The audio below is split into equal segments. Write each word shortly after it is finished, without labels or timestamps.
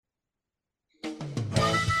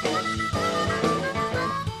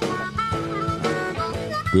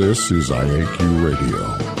This is IAQ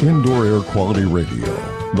Radio, Indoor Air Quality Radio,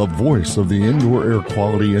 the voice of the indoor air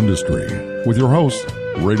quality industry, with your hosts,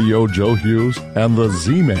 Radio Joe Hughes and the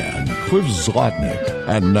Z-Man, Cliff Zlotnick.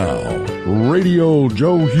 And now, Radio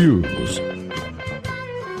Joe Hughes.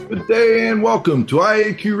 Good day and welcome to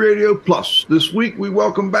IAQ Radio Plus. This week we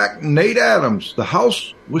welcome back Nate Adams, the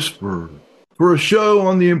House Whisperer, for a show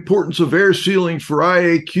on the importance of air sealing for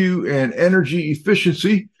IAQ and energy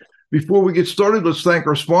efficiency. Before we get started, let's thank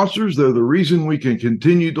our sponsors. They're the reason we can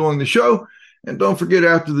continue doing the show. And don't forget,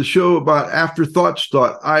 after the show, about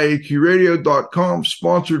afterthoughts.iaqradio.com,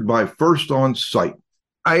 sponsored by First On Site.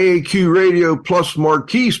 IAQ Radio Plus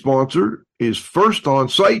marquee sponsor is First On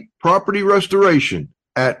Site Property Restoration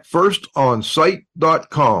at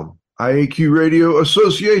firstonsite.com. IAQ Radio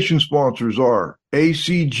Association sponsors are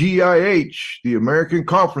ACGIH, the American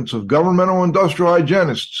Conference of Governmental Industrial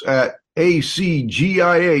Hygienists, at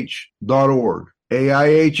acgih.org.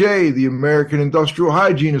 AIHA, the American Industrial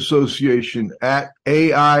Hygiene Association, at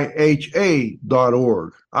aiha.org.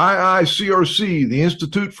 IICRC, the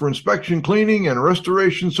Institute for Inspection, Cleaning, and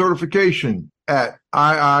Restoration Certification, at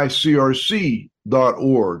iicrc.org.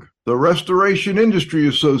 The Restoration Industry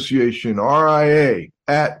Association, RIA,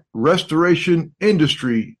 at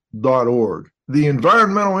restorationindustry.org. The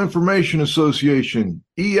Environmental Information Association,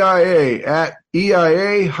 EIA, at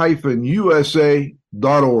eia-usa.org.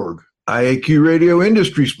 IAQ Radio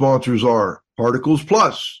industry sponsors are Particles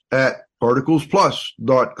Plus at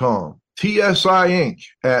particlesplus.com, TSI Inc.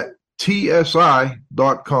 at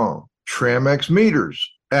tsi.com, Tramex Meters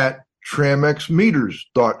at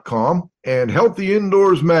tramexmeters.com, and Healthy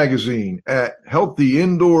Indoors Magazine at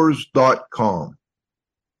healthyindoors.com.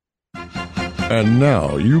 And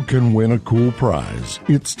now you can win a cool prize.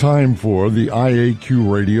 It's time for the IAQ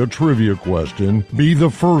Radio Trivia question. Be the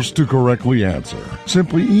first to correctly answer.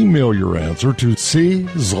 Simply email your answer to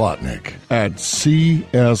czlotnick at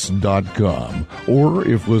cs.com. Or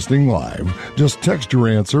if listening live, just text your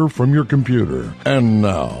answer from your computer. And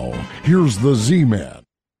now, here's the Z-Man.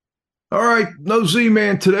 All right, no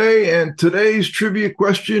Z-Man today, and today's trivia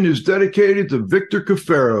question is dedicated to Victor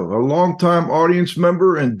Cafaro, a longtime audience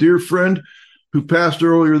member and dear friend who passed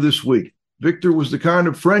earlier this week. Victor was the kind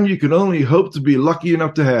of friend you could only hope to be lucky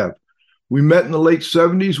enough to have. We met in the late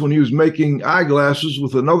 70s when he was making eyeglasses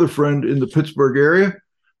with another friend in the Pittsburgh area.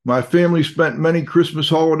 My family spent many Christmas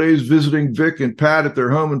holidays visiting Vic and Pat at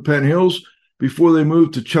their home in Penn Hills before they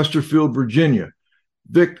moved to Chesterfield, Virginia.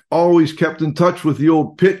 Vic always kept in touch with the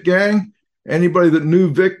old Pitt gang. Anybody that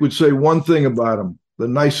knew Vic would say one thing about him: the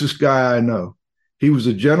nicest guy I know. He was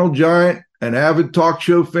a gentle giant, an avid talk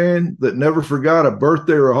show fan that never forgot a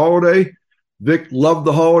birthday or a holiday. Vic loved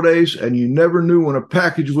the holidays, and you never knew when a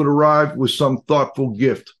package would arrive with some thoughtful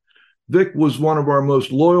gift. Vic was one of our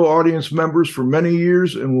most loyal audience members for many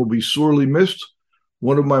years and will be sorely missed.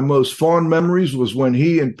 One of my most fond memories was when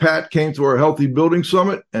he and Pat came to our Healthy Building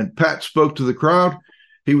Summit, and Pat spoke to the crowd.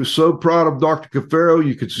 He was so proud of Dr. Cafaro,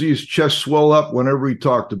 you could see his chest swell up whenever he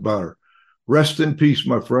talked about her. Rest in peace,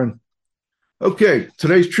 my friend. Okay,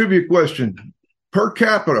 today's trivia question. Per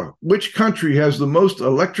capita, which country has the most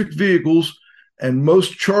electric vehicles and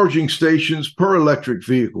most charging stations per electric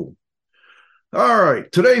vehicle? All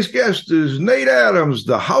right, today's guest is Nate Adams,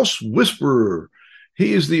 the House Whisperer.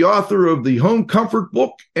 He is the author of the Home Comfort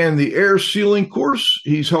Book and the Air Sealing Course.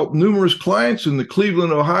 He's helped numerous clients in the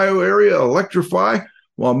Cleveland, Ohio area electrify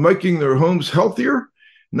while making their homes healthier.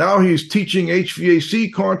 Now he's teaching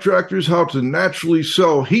HVAC contractors how to naturally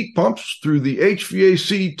sell heat pumps through the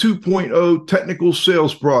HVAC 2.0 technical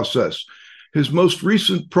sales process. His most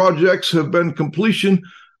recent projects have been completion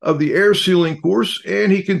of the air sealing course,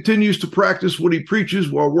 and he continues to practice what he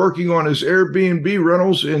preaches while working on his Airbnb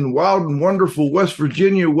rentals in wild and wonderful West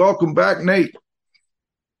Virginia. Welcome back, Nate.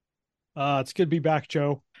 It's good to be back,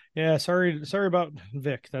 Joe. Yeah, sorry about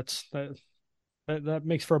Vic. That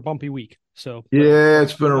makes for a bumpy week. So yeah,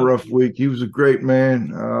 it's been a rough week. He was a great man,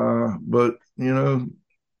 but he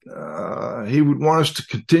would want us to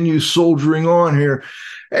continue soldiering on here.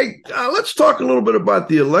 Hey, let's talk a little bit about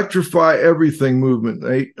the electrify everything movement.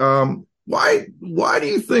 Nate. Why do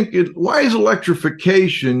you think why is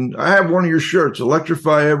electrification? I have one of your shirts,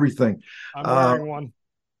 electrify everything. I'm wearing one.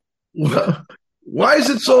 Why is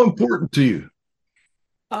it so important to you?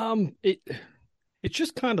 It's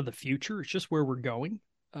just kind of the future. It's just where we're going.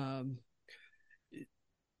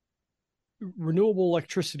 Renewable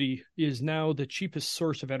electricity is now the cheapest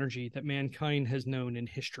source of energy that mankind has known in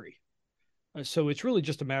history. So it's really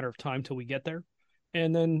just a matter of time till we get there.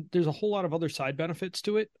 And then there's a whole lot of other side benefits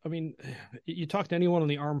to it. I mean, you talk to anyone in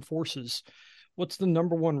the armed forces, what's the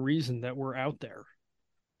number one reason that we're out there?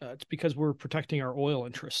 It's because we're protecting our oil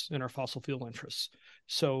interests and our fossil fuel interests.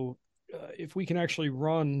 So if we can actually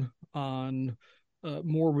run on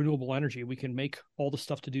more renewable energy, we can make all the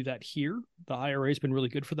stuff to do that here. The IRA has been really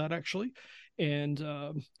good for that, actually. And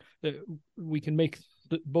we can make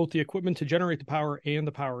both the equipment to generate the power and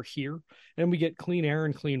the power here. And we get clean air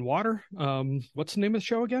and clean water. What's the name of the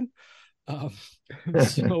show again? So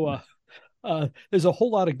there's a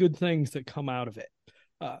whole lot of good things that come out of it.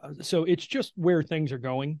 So it's just where things are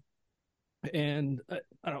going. And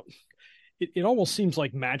it almost seems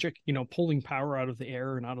like magic, pulling power out of the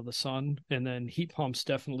air and out of the sun. And then heat pumps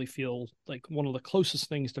definitely feel like one of the closest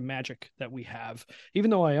things to magic that we have, even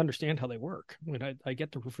though I understand how they work. I mean, I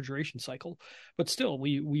get the refrigeration cycle, but still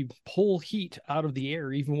we pull heat out of the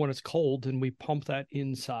air, even when it's cold, and we pump that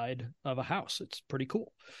inside of a house. It's pretty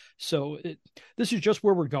cool. So this is just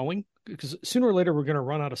where we're going, because sooner or later we're going to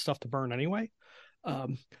run out of stuff to burn anyway.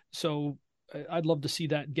 So I'd love to see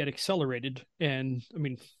that get accelerated. And I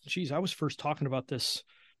mean, geez, I was first talking about this.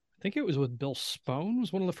 I think it was with Bill Spohn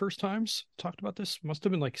was one of the first times talked about this. Must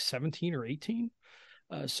have been like 17 or 18.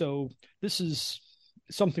 So this is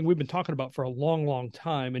something we've been talking about for a long, long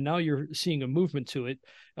time. And now you're seeing a movement to it.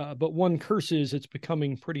 But one curse is it's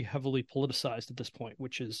becoming pretty heavily politicized at this point,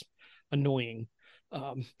 which is annoying.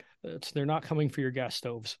 They're not coming for your gas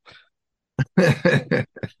stoves.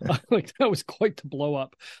 Like that was quite the blow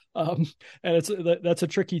up. And that's a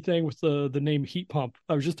tricky thing with the name heat pump.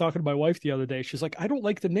 I was just talking to my wife the other day. She's like, I don't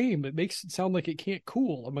like the name. It makes it sound like it can't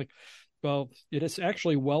cool. I'm like, well, it is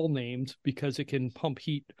actually well named because it can pump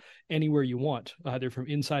heat anywhere you want, either from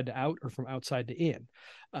inside to out or from outside to in.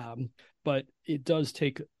 But it does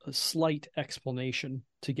take a slight explanation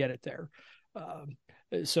to get it there.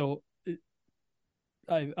 So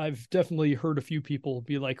I've definitely heard a few people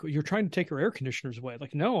be like, you're trying to take your air conditioners away.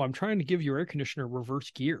 Like, no, I'm trying to give your air conditioner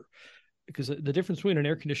reverse gear, because the difference between an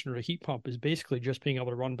air conditioner and a heat pump is basically just being able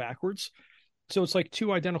to run backwards. So it's like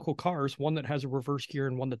two identical cars, one that has a reverse gear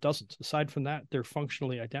and one that doesn't. Aside from that, they're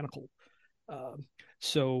functionally identical.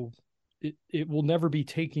 So it will never be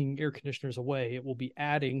taking air conditioners away. It will be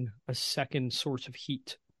adding a second source of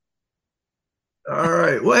heat. All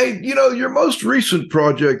right. Well, hey, your most recent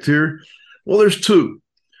project here, well, there's two.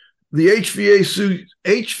 The HVAC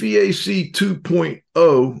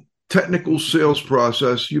 2.0 technical sales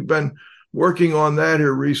process. You've been working on that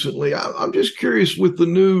here recently. I'm just curious, with the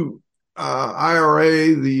new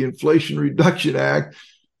IRA, the Inflation Reduction Act,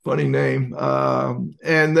 funny name,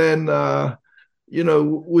 and then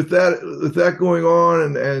with that going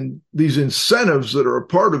on and these incentives that are a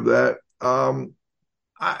part of that.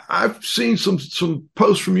 I've seen some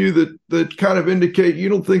posts from you that kind of indicate you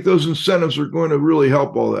don't think those incentives are going to really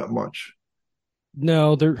help all that much.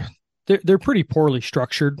 No, they're pretty poorly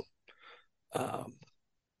structured.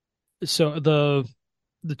 So the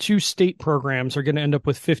two state programs are going to end up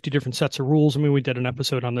with 50 different sets of rules. I mean, we did an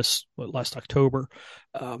episode on this last October,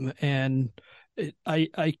 and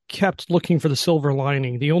I kept looking for the silver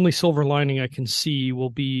lining. The only silver lining I can see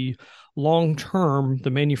will be long term, the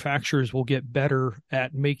manufacturers will get better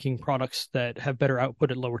at making products that have better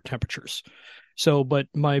output at lower temperatures. So, but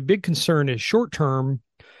my big concern is short term.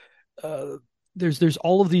 There's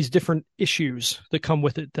all of these different issues that come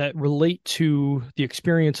with it that relate to the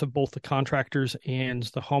experience of both the contractors and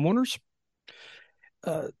the homeowners.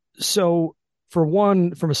 So, for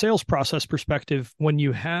one, from a sales process perspective, when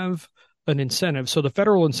you have an incentive, so the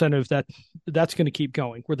federal incentive that's going to keep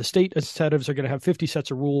going, where the state incentives are going to have 50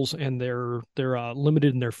 sets of rules, and they're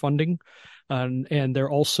limited in their funding, and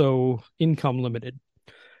they're also income limited.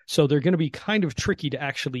 So they're going to be kind of tricky to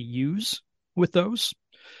actually use with those.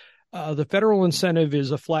 The federal incentive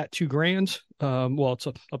is a flat $2,000. Well, it's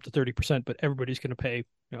up to 30%, but everybody's going to pay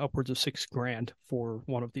upwards of $6,000 for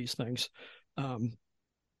one of these things.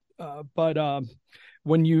 But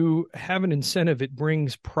when you have an incentive, it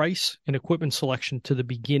brings price and equipment selection to the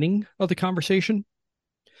beginning of the conversation.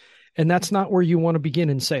 And that's not where you want to begin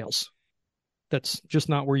in sales. That's just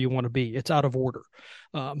not where you want to be. It's out of order.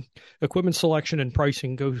 Equipment selection and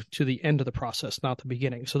pricing go to the end of the process, not the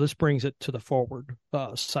beginning. So this brings it to the forward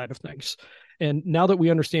side of things. And now that we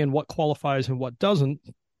understand what qualifies and what doesn't,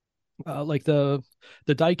 like the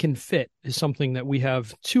Daikin Fit is something that we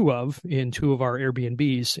have two of in two of our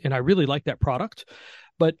Airbnbs, and I really like that product,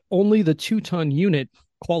 but only the 2-ton unit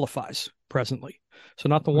qualifies presently. So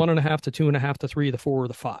not the 1.5 to 2.5 to 3, the 4 or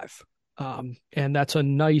the 5. And that's a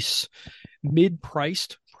nice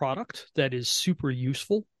mid-priced product that is super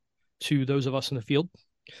useful to those of us in the field.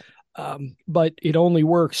 But it only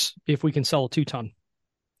works if we can sell a 2-ton.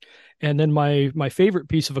 And then my favorite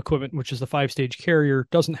piece of equipment, which is the 5-stage carrier,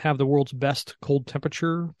 doesn't have the world's best cold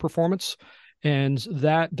temperature performance. And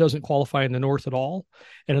that doesn't qualify in the north at all.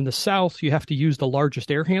 And in the south, you have to use the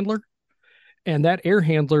largest air handler. And that air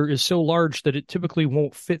handler is so large that it typically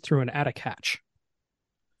won't fit through an attic hatch.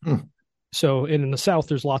 So, and in the south,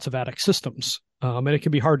 there's lots of attic systems. And it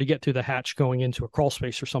can be hard to get to the hatch going into a crawl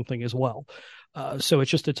space or something as well. So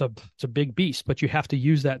it's a big beast, but you have to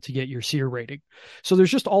use that to get your SEER rating. So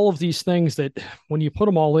there's just all of these things that when you put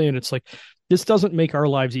them all in, it's like, this doesn't make our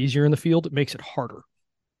lives easier in the field. It makes it harder.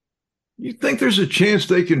 You think there's a chance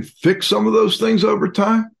they can fix some of those things over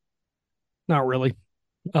time? Not really.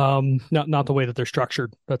 Not the way that they're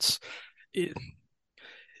structured. That's it.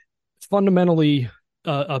 Fundamentally,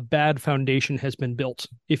 a bad foundation has been built.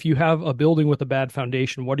 If you have a building with a bad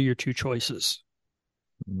foundation, what are your two choices?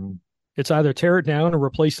 Mm-hmm. It's either tear it down or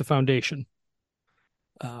replace the foundation.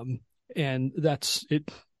 And that's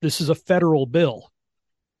it. This is a federal bill.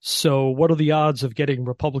 So what are the odds of getting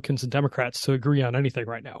Republicans and Democrats to agree on anything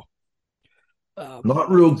right now? Not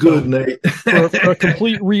real good, Nate. for a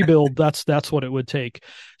complete rebuild, that's what it would take.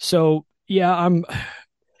 So yeah,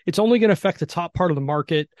 it's only going to affect the top part of the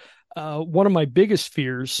market. One of my biggest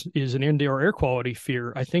fears is an indoor air quality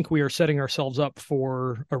fear. I think we are setting ourselves up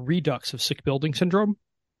for a redux of sick building syndrome.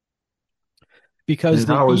 Because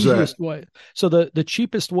the easiest way, so the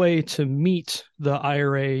cheapest way to meet the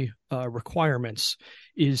IRA requirements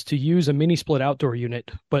is to use a mini split outdoor unit,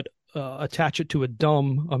 but attach it to a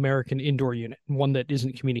dumb American indoor unit, one that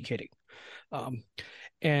isn't communicating.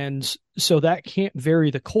 And so that can't vary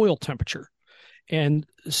the coil temperature. And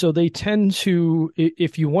so they tend to,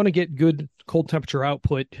 if you want to get good cold temperature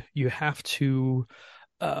output, you have to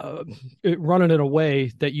run it in a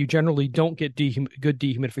way that you generally don't get good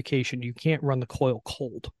dehumidification. You can't run the coil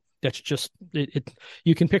cold. That's just it.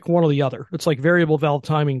 You can pick one or the other. It's like variable valve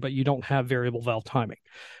timing, but you don't have variable valve timing.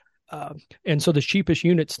 And so the cheapest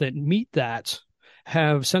units that meet that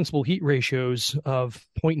have sensible heat ratios of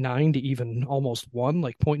 0.9 to even almost 1,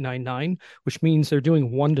 like 0.99, which means they're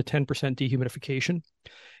doing 1 to 10% dehumidification.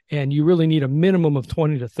 And you really need a minimum of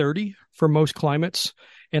 20 to 30 for most climates.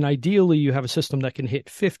 And ideally, you have a system that can hit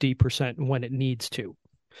 50% when it needs to.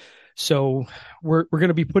 So we're going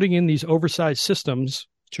to be putting in these oversized systems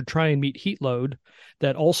to try and meet heat load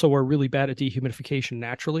that also are really bad at dehumidification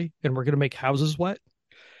naturally. And we're going to make houses wet.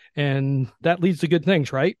 And that leads to good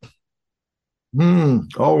things, right?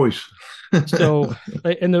 Always. So,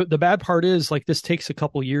 and the bad part is, like, this takes a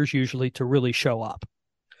couple years usually to really show up.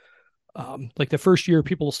 Like the first year,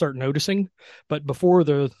 people will start noticing, but before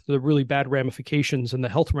the really bad ramifications and the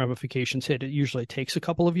health ramifications hit, it usually takes a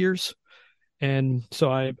couple of years. And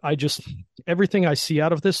so I just, everything I see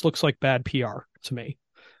out of this looks like bad PR to me.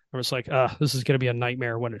 I was like, this is going to be a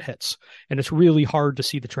nightmare when it hits. And it's really hard to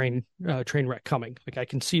see the train wreck coming. Like, I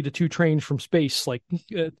can see the two trains from space, like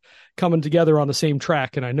coming together on the same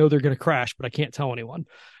track, and I know they're going to crash, but I can't tell anyone.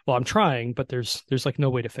 Well, I'm trying, but there's like no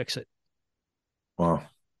way to fix it. Wow.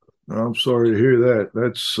 I'm sorry to hear that.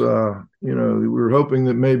 That's, we were hoping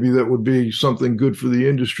that maybe that would be something good for the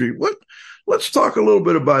industry. Let's talk a little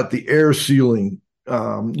bit about the air sealing.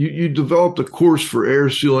 You developed a course for air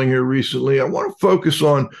sealing here recently. I want to focus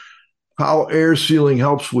on how air sealing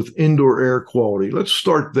helps with indoor air quality. Let's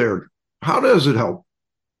start there. How does it help?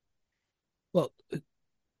 Well,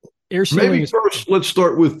 air sealing maybe first, let's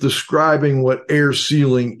start with describing what air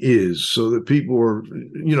sealing is so that people are,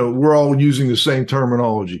 we're all using the same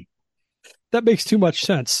terminology. That makes too much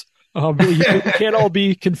sense. You can't all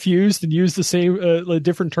be confused and use the same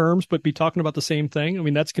different terms, but be talking about the same thing. I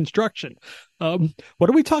mean, that's construction. What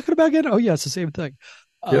are we talking about again? Oh, yeah, it's the same thing.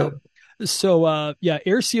 Air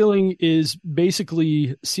sealing is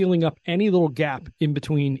basically sealing up any little gap in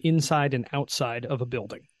between inside and outside of a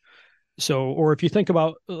building. So, or if you think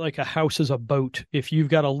about like a house as a boat, if you've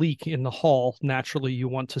got a leak in the hull, naturally you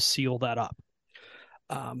want to seal that up.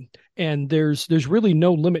 And there's really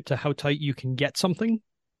no limit to how tight you can get something.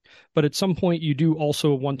 But at some point, you do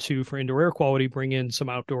also want to, for indoor air quality, bring in some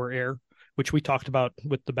outdoor air, which we talked about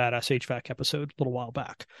with the Badass HVAC episode a little while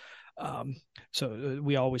back. So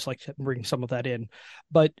we always like to bring some of that in.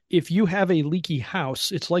 But if you have a leaky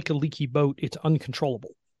house, it's like a leaky boat. It's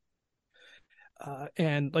uncontrollable.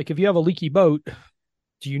 And like if you have a leaky boat,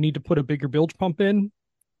 do you need to put a bigger bilge pump in?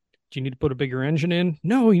 Do you need to put a bigger engine in?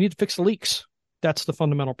 No, you need to fix the leaks. That's the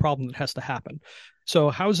fundamental problem that has to happen. So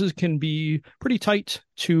houses can be pretty tight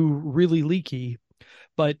to really leaky,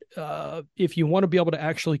 but if you want to be able to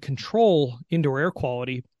actually control indoor air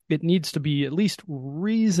quality, it needs to be at least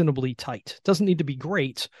reasonably tight. It doesn't need to be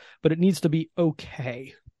great, but it needs to be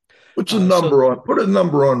okay. What's a number on? Put a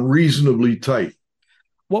number on reasonably tight.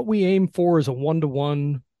 What we aim for is a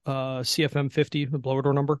 1-to-1 CFM 50, the blower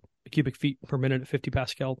door number, cubic feet per minute at 50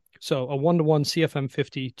 Pascal. So a 1-to-1 CFM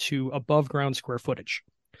 50 to above ground square footage.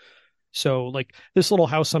 So like this little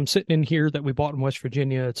house I'm sitting in here that we bought in West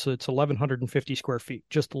Virginia, it's 1,150 square feet,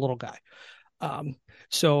 just a little guy.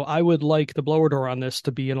 So I would like the blower door on this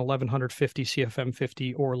to be an 1,150 CFM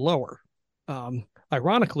 50 or lower.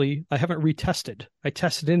 Ironically, I haven't retested. I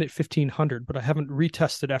tested in at 1,500, but I haven't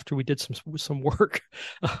retested after we did some work.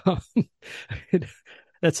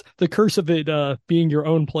 That's the curse of it being your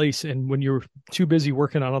own place, and when you're too busy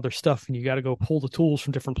working on other stuff and you got to go pull the tools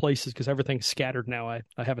from different places because everything's scattered now. I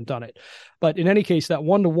haven't done it. But in any case, that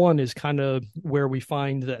 1-to-1 is kind of where we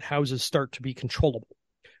find that houses start to be controllable,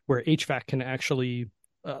 where HVAC can actually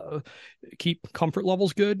keep comfort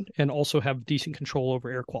levels good and also have decent control over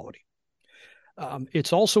air quality.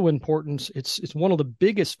 It's also important. It's one of the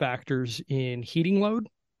biggest factors in heating load.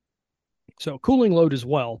 So cooling load as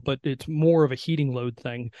well, but it's more of a heating load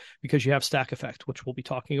thing because you have stack effect, which we'll be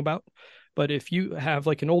talking about. But if you have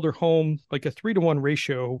like an older home, like a 3-to-1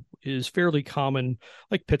 ratio is fairly common,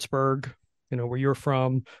 like Pittsburgh, where you're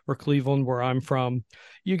from, or Cleveland, where I'm from.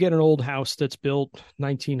 You get an old house that's built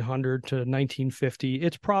 1900 to 1950.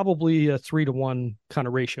 It's probably a 3-to-1 kind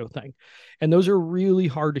of ratio thing. And those are really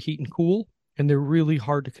hard to heat and cool, and they're really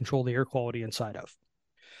hard to control the air quality inside of.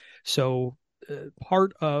 So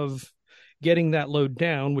part of getting that load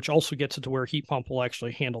down, which also gets it to where a heat pump will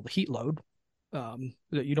actually handle the heat load.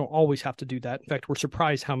 That you don't always have to do that. In fact, we're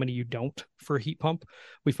surprised how many you don't for a heat pump.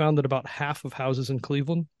 We found that about half of houses in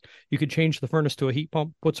Cleveland, you could change the furnace to a heat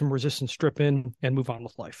pump, put some resistance strip in, and move on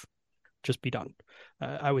with life. Just be done.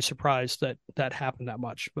 I was surprised that happened that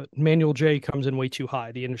much. But manual J comes in way too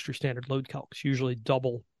high. The industry standard load calc is usually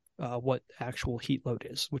double what actual heat load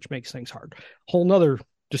is, which makes things hard. Whole nother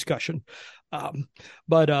discussion.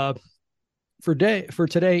 For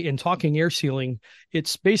today, in talking air sealing,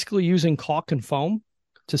 it's basically using caulk and foam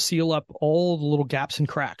to seal up all the little gaps and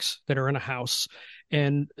cracks that are in a house.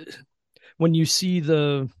 And when you see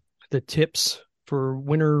the tips for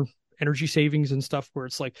winter energy savings and stuff, where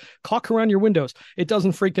it's like caulk around your windows, it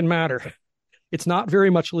doesn't freaking matter. It's not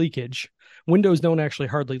very much leakage. Windows don't actually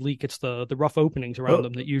hardly leak. It's the rough openings around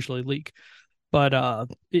them that usually leak. But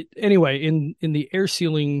anyway, in the air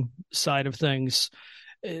sealing side of things,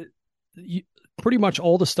 pretty much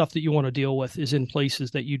all the stuff that you want to deal with is in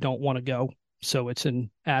places that you don't want to go. So it's in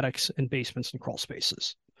attics and basements and crawl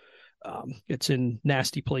spaces. It's in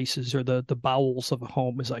nasty places, or the bowels of a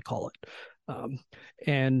home, as I call it.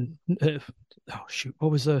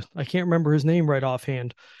 What was I can't remember his name right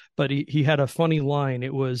offhand, but he had a funny line.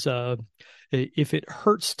 It was, if it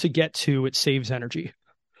hurts to get to, it saves energy,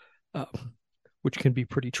 which can be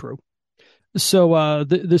pretty true. So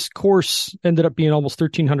this course ended up being almost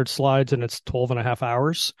 1,300 slides, and it's 12 and a half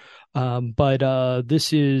hours. But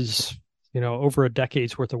this is, over a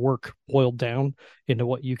decade's worth of work boiled down into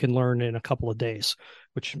what you can learn in a couple of days,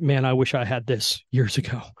 which, man, I wish I had this years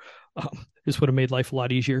ago. This would have made life a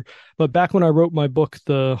lot easier. But back when I wrote my book,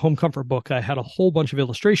 the Home Comfort book, I had a whole bunch of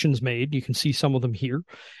illustrations made. You can see some of them here.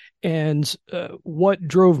 And what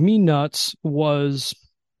drove me nuts was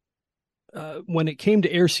when it came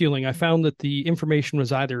to air sealing, I found that the information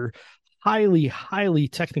was either highly, highly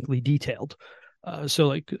technically detailed.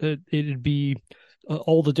 So it'd be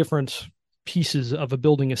all the different pieces of a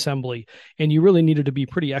building assembly, and you really needed to be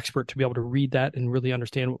pretty expert to be able to read that and really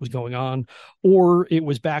understand what was going on. Or it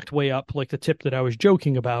was backed way up, like the tip that I was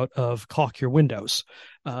joking about of caulk your windows,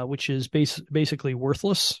 which is basically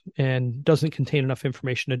worthless and doesn't contain enough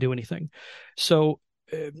information to do anything. So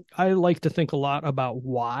I like to think a lot about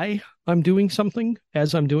why I'm doing something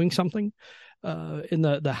as I'm doing something. And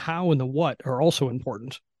the how and the what are also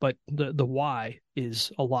important, but the why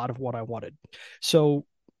is a lot of what I wanted. So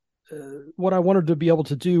what I wanted to be able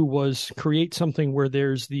to do was create something where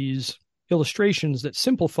there's these illustrations that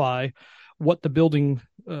simplify what the building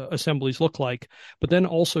assemblies look like, but then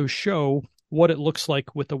also show what it looks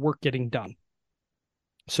like with the work getting done.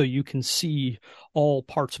 So you can see all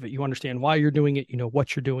parts of it. You understand why you're doing it,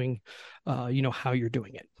 what you're doing, how you're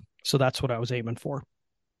doing it. So that's what I was aiming for.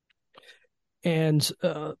 And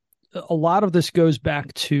a lot of this goes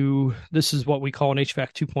back to, this is what we call an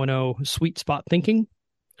HVAC 2.0 sweet spot thinking,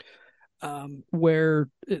 where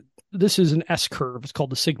this is an S curve. It's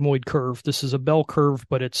called the sigmoid curve. This is a bell curve,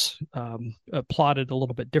 but it's plotted a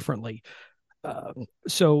little bit differently.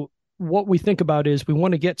 So what we think about is we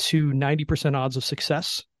want to get to 90% odds of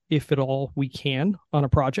success, if at all we can, on a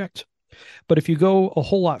project. But if you go a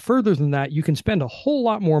whole lot further than that, you can spend a whole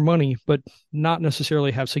lot more money, but not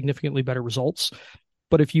necessarily have significantly better results.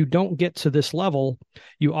 But if you don't get to this level,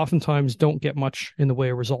 you oftentimes don't get much in the way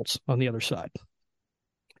of results on the other side.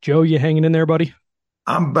 Joe, you hanging in there, buddy?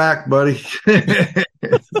 I'm back, buddy.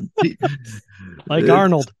 Like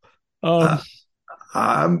Arnold.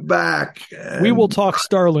 I'm back. We will talk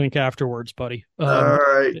Starlink afterwards, buddy. All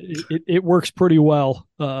right. It works pretty well,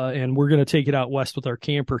 and we're going to take it out west with our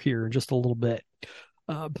camper here in just a little bit.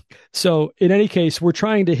 So in any case, we're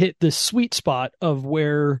trying to hit this sweet spot of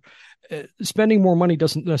where spending more money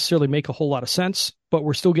doesn't necessarily make a whole lot of sense, but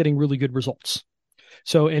we're still getting really good results.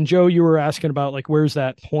 So, and Joe, you were asking about like, where's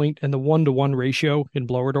that point, and the 1-to-1 ratio in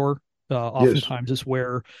blower door oftentimes is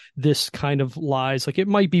where this kind of lies. Like it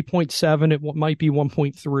might be 0.7, it might be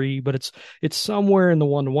 1.3, but it's somewhere in the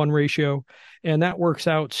 1-to-1 ratio. And that works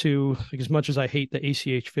out to, like, as much as I hate the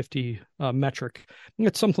ACH 50 metric,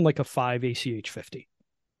 it's something like a 5 ACH 50.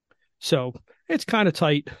 So it's kind of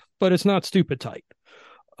tight, but it's not stupid tight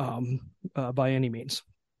by any means.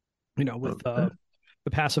 You know, with the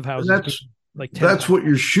passive houses, that's what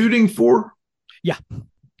you're shooting for? Yeah.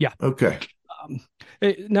 Okay.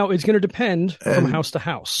 Now it's going to depend from house to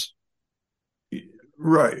house.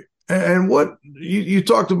 Right. And what you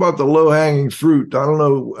talked about the low hanging fruit. I don't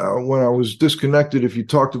know when I was disconnected if you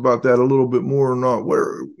talked about that a little bit more or not.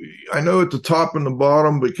 Where I know at the top and the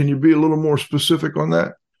bottom, but can you be a little more specific on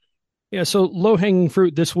that? Yeah. So low hanging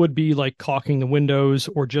fruit, this would be like caulking the windows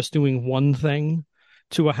or just doing one thing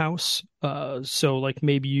to a house. So like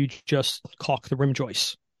maybe you just caulk the rim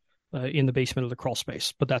joists in the basement of the crawl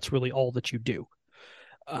space, but that's really all that you do.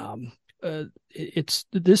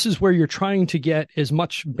 This is where you're trying to get as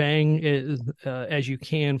much bang as you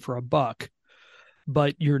can for a buck,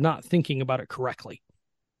 but you're not thinking about it correctly.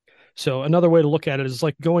 So another way to look at it is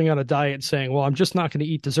like going on a diet and saying, well, I'm just not going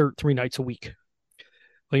to eat dessert 3 nights a week.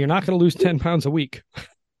 Well, you're not going to lose 10 pounds a week.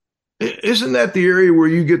 Isn't that the area where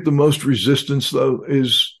you get the most resistance, though,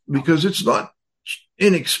 is because it's not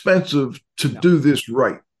inexpensive to do this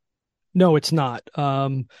right? No, it's not.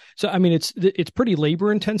 So, I mean, it's pretty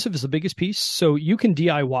labor intensive is the biggest piece. So you can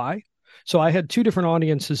DIY. So I had 2 different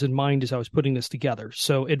audiences in mind as I was putting this together.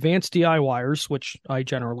 So advanced DIYers, which I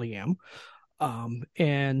generally am.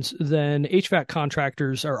 And then HVAC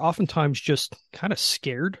contractors are oftentimes just kind of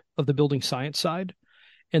scared of the building science side.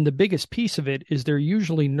 And the biggest piece of it is they're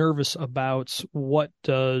usually nervous about what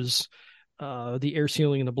does the air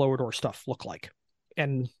sealing and the blower door stuff look like.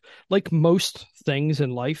 And like most things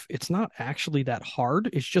in life, it's not actually that hard.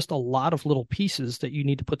 It's just a lot of little pieces that you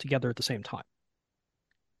need to put together at the same time.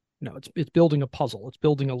 No, it's building a puzzle. It's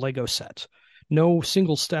building a Lego set. No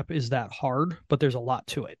single step is that hard, but there's a lot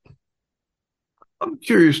to it. I'm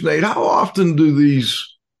curious, Nate, how often do these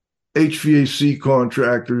HVAC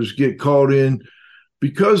contractors get called in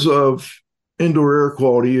because of indoor air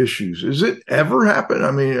quality issues? Is it ever happen?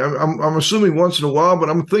 I mean, I'm assuming once in a while, but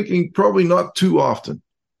I'm thinking probably not too often.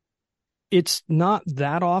 It's not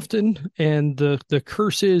that often. And the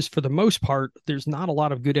curse is, for the most part, there's not a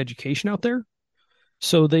lot of good education out there.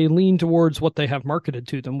 So they lean towards what they have marketed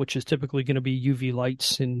to them, which is typically going to be UV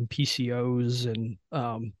lights and PCOs and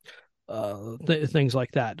things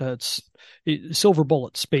like that. Silver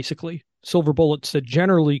bullets, basically. Silver bullets that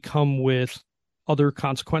generally come with other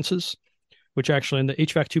consequences, which actually in the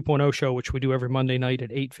HVAC 2.0 show, which we do every Monday night at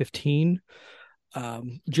 8:15,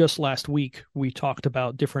 just last week, we talked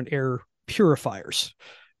about different air purifiers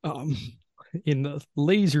in the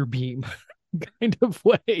laser beam kind of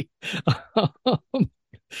way. I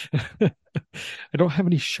don't have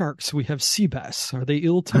any sharks. We have sea bass. Are they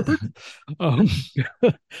ill-tempered? Most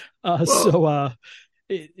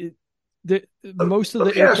of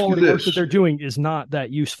the air quality work that they're doing is not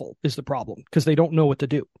that useful, is the problem, because they don't know what to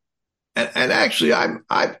do. And actually, I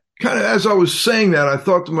kind of, as I was saying that, I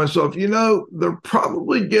thought to myself, they're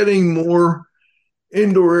probably getting more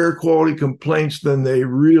indoor air quality complaints than they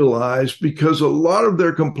realize, because a lot of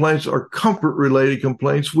their complaints are comfort-related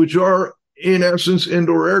complaints, which are, in essence,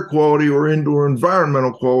 indoor air quality or indoor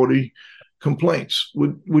environmental quality complaints.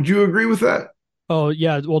 Would you agree with that? Oh,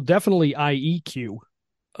 yeah. Well, definitely IEQ.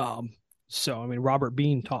 So, I mean, Robert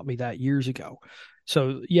Bean taught me that years ago.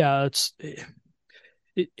 So, yeah,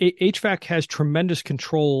 HVAC has tremendous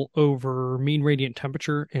control over mean radiant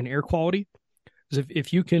temperature and air quality. Because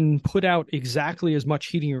if you can put out exactly as much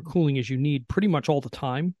heating or cooling as you need pretty much all the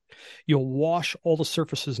time, you'll wash all the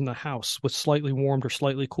surfaces in the house with slightly warmed or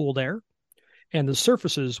slightly cooled air. And the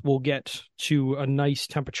surfaces will get to a nice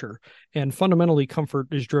temperature. And fundamentally, comfort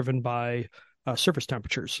is driven by surface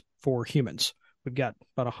temperatures for humans. We've got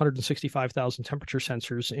about 165,000 temperature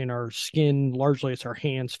sensors in our skin. Largely, it's our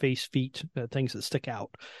hands, face, feet, things that stick out.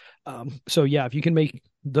 So, yeah, if you can make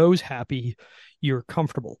those happy, you're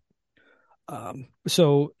comfortable.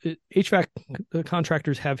 So HVAC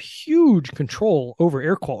contractors have huge control over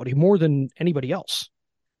air quality, more than anybody else.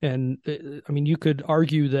 And I mean, you could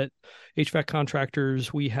argue that HVAC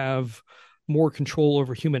contractors, we have more control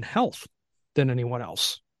over human health than anyone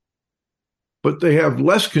else. But they have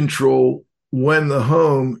less control when the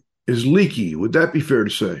home is leaky. Would that be fair to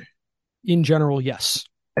say? In general, yes.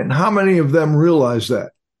 And how many of them realize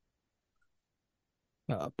that?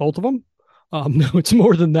 Both of them? No, it's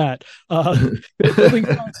more than that. Building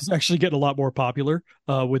science is actually getting a lot more popular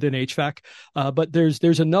within HVAC. But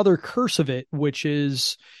there's another curse of it, which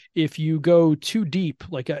is if you go too deep,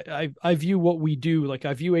 like I view what we do, like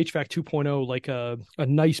I view HVAC 2.0 like a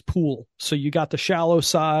nice pool. So you got the shallow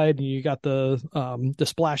side and you got the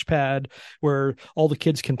splash pad where all the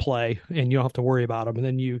kids can play and you don't have to worry about them. And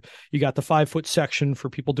then you got the 5-foot section for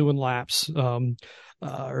people doing laps,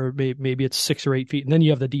 or maybe it's 6 or 8 feet. And then you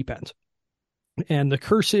have the deep end. And the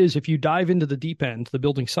curse is if you dive into the deep end, the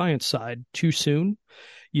building science side, too soon,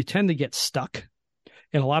 you tend to get stuck.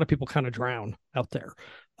 And a lot of people kind of drown out there.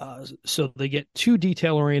 So they get too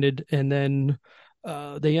detail oriented and then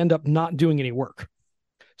they end up not doing any work.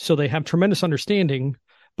 So they have tremendous understanding,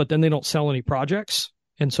 but then they don't sell any projects.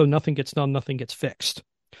 And so nothing gets done, nothing gets fixed.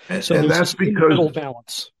 So and that's because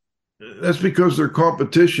balance. That's because their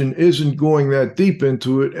competition isn't going that deep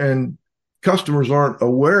into it, and customers aren't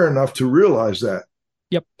aware enough to realize that.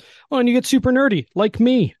 Yep. Well, and you get super nerdy, like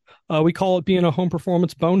me. We call it being a home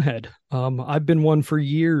performance bonehead. I've been one for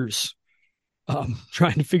years,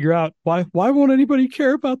 trying to figure out why won't anybody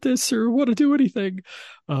care about this or want to do anything.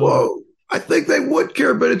 Well, I think they would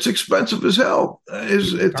care, but it's expensive as hell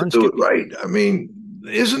to do it right. I mean,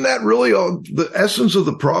 isn't that really the essence of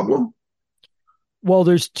the problem? Well,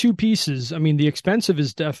 there's two pieces. I mean, the expensive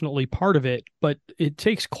is definitely part of it, but it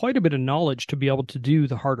takes quite a bit of knowledge to be able to do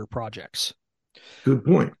the harder projects. Good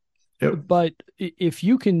point. Yep. But if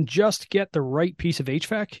you can just get the right piece of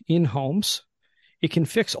HVAC in homes, it can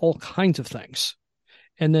fix all kinds of things.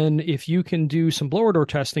 And then if you can do some blower door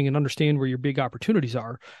testing and understand where your big opportunities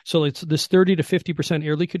are. So it's this 30 to 50%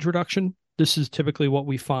 air leakage reduction. This is typically what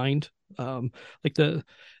we find. Like the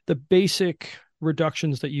basic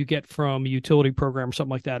reductions that you get from a utility program or something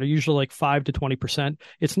like that are usually like 5 to 20%.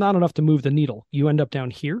 It's not enough to move the needle. You end up down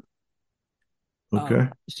here. Okay.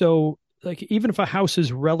 So like even if a house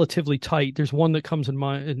is relatively tight, there's one that comes in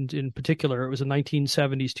mind in particular. It was a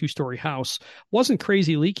 1970s 2-story house. Wasn't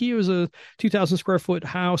crazy leaky. It was a 2,000 square foot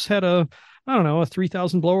house, had a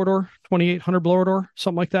 3,000 blower door, 2,800 blower door,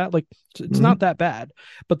 something like that. Like it's not that bad,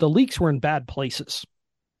 but the leaks were in bad places.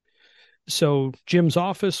 So Jim's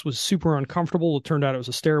office was super uncomfortable. It turned out it was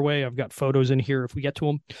a stairway. I've got photos in here if we get to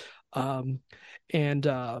them.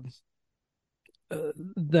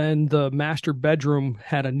 Then the master bedroom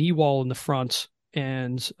had a knee wall in the front,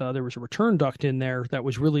 and there was a return duct in there that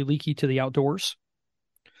was really leaky to the outdoors.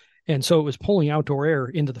 And so it was pulling outdoor air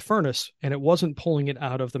into the furnace, and it wasn't pulling it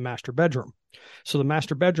out of the master bedroom. So the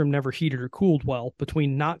master bedroom never heated or cooled well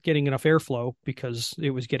between not getting enough airflow because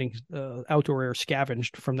it was getting outdoor air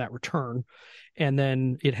scavenged from that return, and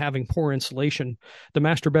then it having poor insulation. The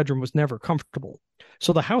master bedroom was never comfortable.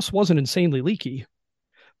 So the house wasn't insanely leaky,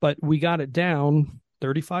 but we got it down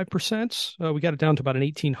 35%. We got it down to about an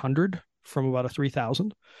 1,800 from about a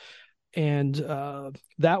 3,000. And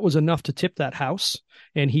that was enough to tip that house.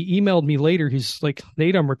 And he emailed me later. He's like,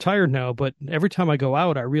 Nate, I'm retired now, but every time I go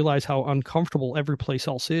out, I realize how uncomfortable every place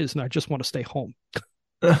else is, and I just want to stay home.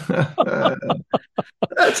 That's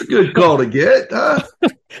a good call to get. Huh?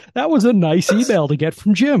 That was a nice email to get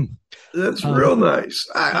from Jim. That's real nice.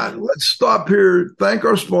 Let's stop here. Thank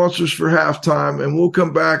our sponsors for halftime, and we'll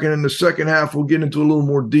come back. And in the second half, we'll get into a little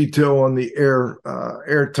more detail on the air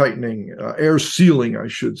tightening, air sealing, I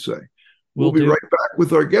should say. We'll be right back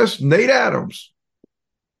with our guest, Nate Adams.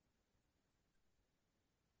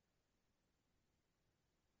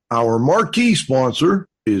 Our marquee sponsor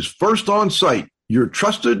is First On Site, your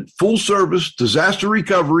trusted full-service disaster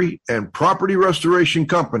recovery and property restoration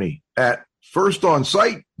company at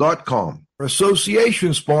firstonsite.com.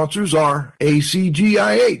 Association sponsors are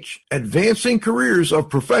ACGIH, advancing careers of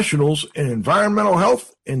professionals in environmental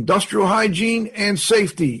health, industrial hygiene, and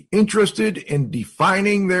safety, interested in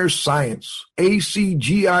defining their science.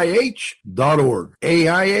 ACGIH.org.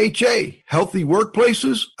 AIHA, healthy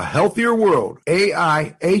workplaces, a healthier world.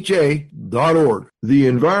 AIHA.org. The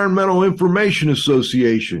Environmental Information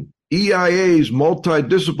Association, EIA's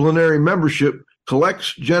multidisciplinary membership,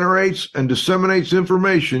 collects, generates, and disseminates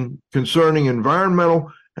information concerning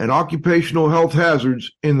environmental and occupational health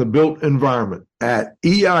hazards in the built environment at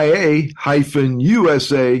EIA-USA.org.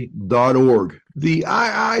 The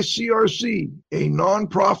IICRC, a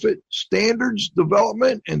nonprofit standards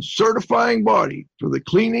development and certifying body for the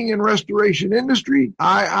cleaning and restoration industry,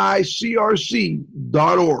 IICRC.org.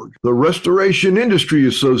 The Restoration Industry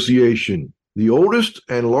Association, the oldest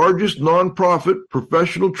and largest nonprofit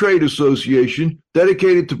professional trade association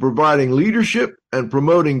dedicated to providing leadership and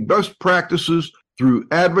promoting best practices through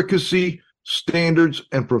advocacy, standards,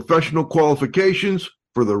 and professional qualifications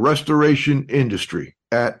for the restoration industry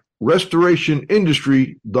at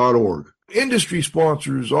restorationindustry.org. Industry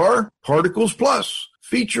sponsors are Particles Plus,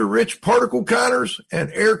 feature-rich particle counters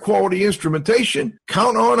and air quality instrumentation.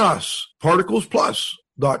 Count on us,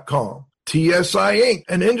 particlesplus.com. TSI Inc.,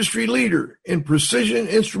 an industry leader in precision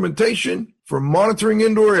instrumentation for monitoring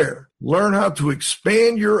indoor air. Learn how to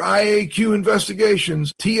expand your IAQ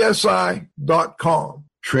investigations, tsi.com.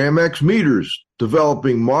 Tramex Meters,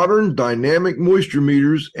 developing modern dynamic moisture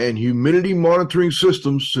meters and humidity monitoring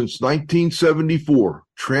systems since 1974.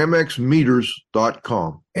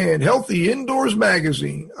 TramexMeters.com. And Healthy Indoors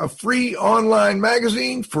Magazine, a free online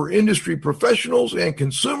magazine for industry professionals and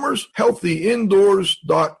consumers.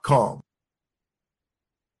 HealthyIndoors.com.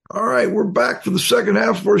 All right, we're back for the second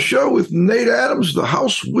half of our show with Nate Adams, the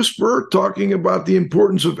House Whisperer, talking about the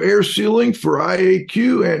importance of air sealing for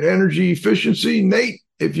IAQ and energy efficiency. Nate,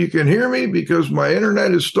 if you can hear me, because my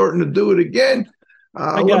internet is starting to do it again,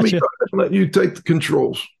 let you take the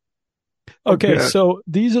controls. Okay, so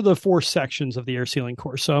these are the 4 sections of the air sealing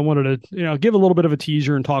course. So I wanted to, give a little bit of a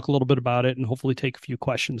teaser and talk a little bit about it, and hopefully take a few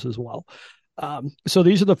questions as well. So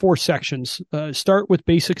these are the 4 sections. Start with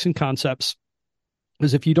basics and concepts,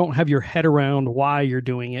 because if you don't have your head around why you're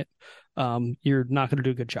doing it, you're not going to do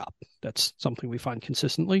a good job. That's something we find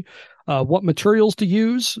consistently. What materials to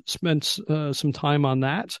use, spent some time on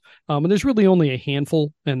that. And there's really only a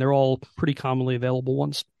handful, and they're all pretty commonly available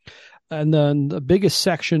ones. And then the biggest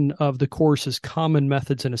section of the course is common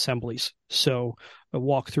methods and assemblies. So I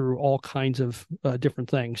walk through all kinds of different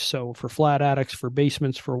things. So for flat attics, for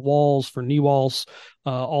basements, for walls, for knee walls,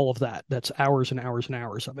 all of that. That's hours and hours and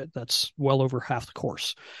hours of it. That's well over half the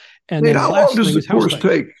course. And how long does the course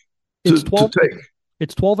take? It's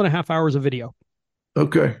 12 and a half hours of video.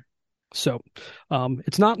 Okay. So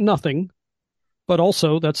it's not nothing, but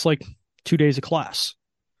also that's like 2 days of class.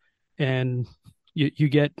 And you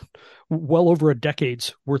get well over a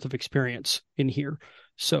decade's worth of experience in here.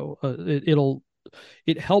 So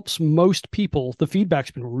it helps most people. The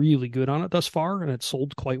feedback's been really good on it thus far, and it's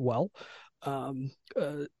sold quite well.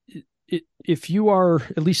 If you are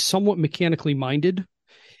at least somewhat mechanically minded,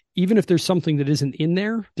 even if there's something that isn't in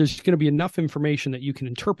there, there's going to be enough information that you can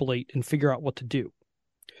interpolate and figure out what to do,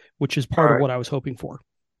 which is part of what I was hoping for.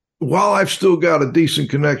 While I've still got a decent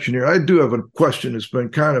connection here, I do have a question that's been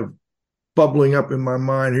kind of bubbling up in my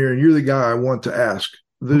mind here, and you're the guy I want to ask.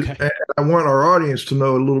 And I want our audience to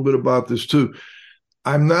know a little bit about this too.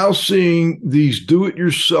 I'm now seeing these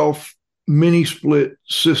do-it-yourself mini split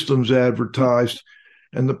systems advertised,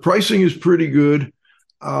 and the pricing is pretty good.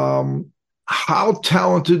 How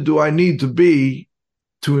talented do I need to be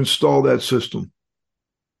to install that system?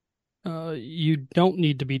 You don't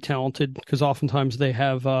need to be talented, because oftentimes they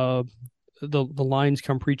have the lines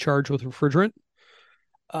come pre-charged with refrigerant.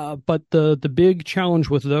 But the big challenge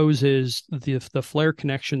with those is the flare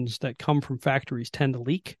connections that come from factories tend to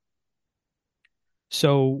leak.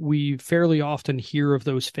 So we fairly often hear of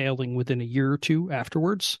those failing within a year or two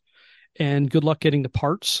afterwards. And good luck getting the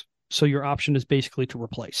parts. So your option is basically to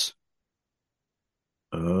replace.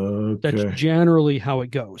 Okay. That's generally how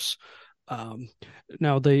it goes.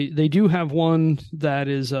 Now they do have one that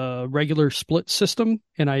is a regular split system,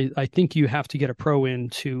 and I think you have to get a pro in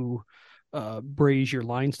to braze your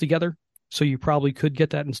lines together. So you probably could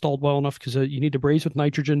get that installed well enough, because you need to braze with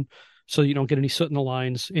nitrogen so you don't get any soot in the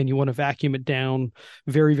lines, and you want to vacuum it down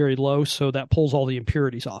very, very low so that pulls all the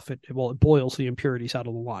impurities off it. It boils the impurities out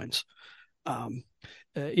of the lines.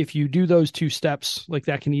 If you do those 2 steps, like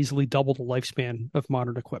that can easily double the lifespan of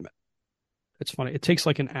modern equipment. It's funny. It takes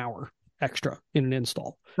like an hour extra in an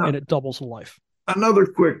install, and it doubles the life. Another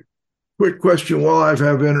quick question while I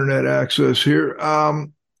have internet access here.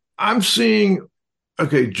 I'm seeing,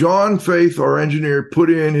 John Faith, our engineer, put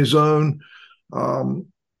in his own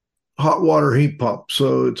hot water heat pump.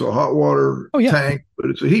 So it's a hot water tank, but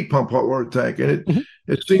it's a heat pump hot water tank. And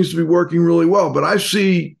it seems to be working really well. But I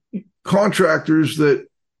see contractors that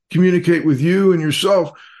communicate with you and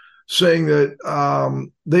yourself saying that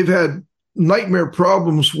they've had nightmare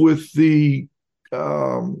problems with the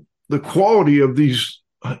quality of these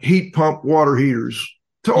heat pump water heaters.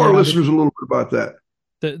 Tell our listeners a little bit about that.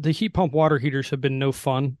 The heat pump water heaters have been no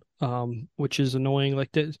fun, which is annoying.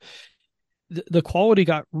 Like the quality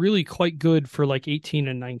got really quite good for like 18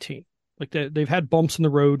 and 19. Like they've had bumps in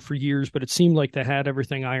the road for years, but it seemed like they had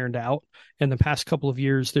everything ironed out. And the past couple of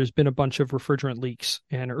years, there's been a bunch of refrigerant leaks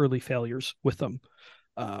and early failures with them,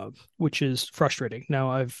 which is frustrating.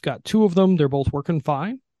 Now I've got two of them; they're both working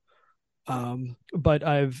fine, but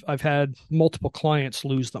I've had multiple clients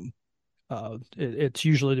lose them. It's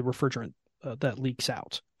usually the refrigerant that leaks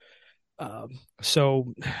out.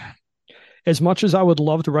 So, as much as I would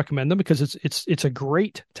love to recommend them because it's a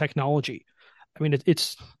great technology. I mean,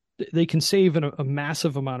 they can save a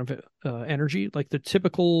massive amount of energy. Like the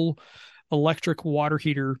typical electric water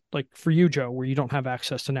heater, like for you, Joe, where you don't have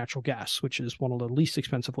access to natural gas, which is one of the least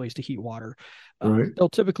expensive ways to heat water. Right. They'll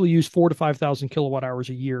typically use 4,000 to 5,000 kilowatt hours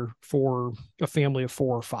a year for a family of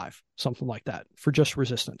 4 or 5, something like that, for just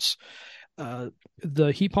resistance.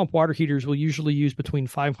 The heat pump water heaters will usually use between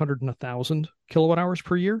 500 and 1,000 kilowatt hours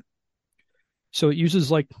per year. So it uses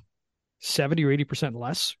like 70 or 80%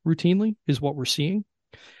 less routinely is what we're seeing.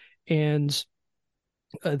 And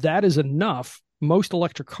that is enough. Most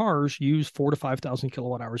electric cars use 4,000 to 5,000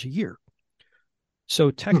 kilowatt hours a year.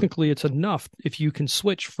 So technically it's enough. If you can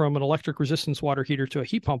switch from an electric resistance water heater to a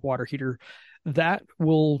heat pump water heater, that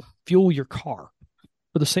will fuel your car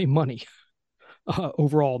for the same money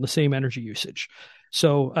overall, the same energy usage.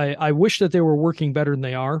 So I wish that they were working better than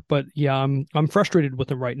they are, but yeah, I'm frustrated with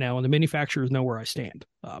them right now, and the manufacturers know where I stand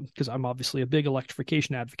because I'm obviously a big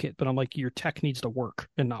electrification advocate, but I'm like, your tech needs to work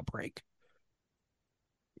and not break.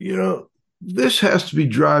 This has to be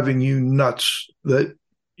driving you nuts that,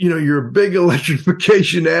 you're a big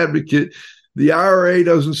electrification advocate. The IRA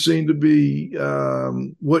doesn't seem to be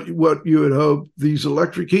what you had hoped. These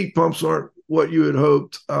electric heat pumps aren't what you had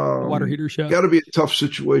hoped. Water heaters, yeah. Got to be a tough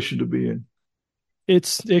situation to be in.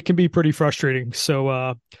 It can be pretty frustrating.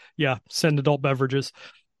 So, send adult beverages.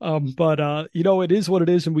 But it is what it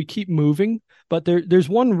is, and we keep moving. But there's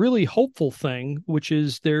one really hopeful thing, which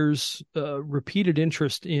is there's repeated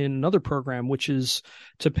interest in another program, which is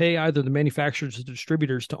to pay either the manufacturers or the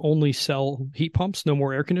distributors to only sell heat pumps, no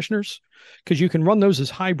more air conditioners, because you can run those as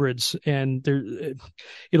hybrids, and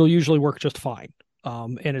it'll usually work just fine.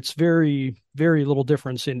 And it's very, very little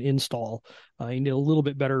difference in install. You need a little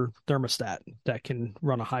bit better thermostat that can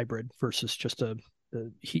run a hybrid versus just a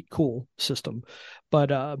heat cool system.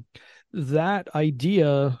 But that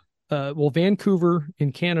idea, Vancouver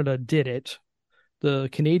in Canada did it. The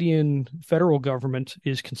Canadian federal government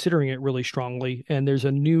is considering it really strongly, and there's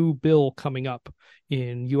a new bill coming up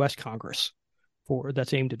in U.S. Congress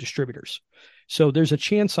that's aimed at distributors. So there's a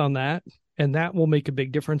chance on that. And that will make a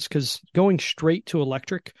big difference because going straight to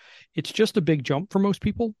electric, it's just a big jump for most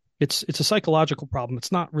people. It's a psychological problem.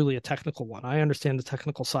 It's not really a technical one. I understand the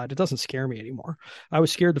technical side. It doesn't scare me anymore. I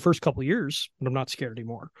was scared the first couple of years, but I'm not scared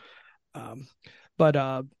anymore. The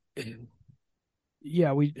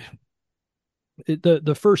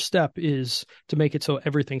first step is to make it so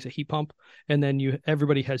everything's a heat pump, and then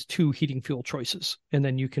everybody has 2 heating fuel choices, and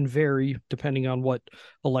then you can vary depending on what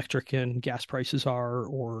electric and gas prices are,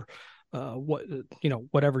 or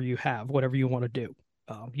whatever you have, whatever you want to do.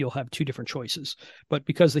 You'll have 2 different choices. But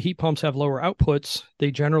because the heat pumps have lower outputs,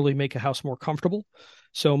 they generally make a house more comfortable.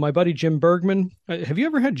 So my buddy Jim Bergman, have you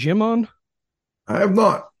ever had Jim on? I have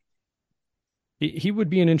not. He would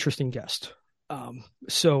be an interesting guest.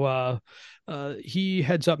 He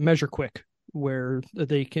heads up Measure Quick, where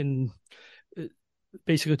they can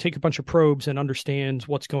basically take a bunch of probes and understand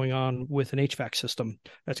what's going on with an HVAC system.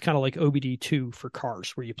 That's kind of like OBD2 for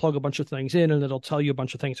cars, where you plug a bunch of things in and it'll tell you a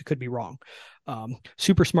bunch of things that could be wrong.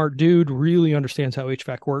 Super smart dude, really understands how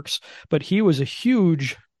HVAC works, but he was a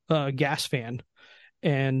huge gas fan.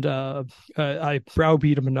 And I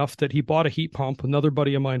browbeat him enough that he bought a heat pump. Another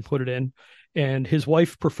buddy of mine put it in, and his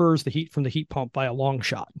wife prefers the heat from the heat pump by a long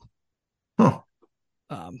shot. Huh.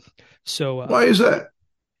 Why is that?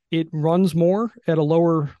 It runs more at a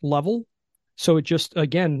lower level. So it just,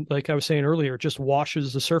 again, like I was saying earlier, it just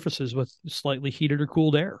washes the surfaces with slightly heated or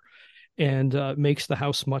cooled air, and makes the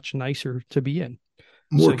house much nicer to be in.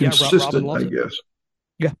 More consistent, I guess.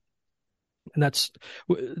 Yeah. And that's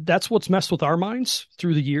what's messed with our minds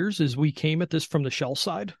through the years, is we came at this from the shell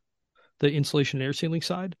side, the insulation and air sealing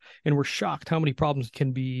side, and we're shocked how many problems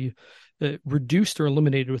can be reduced or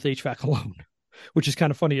eliminated with HVAC alone, which is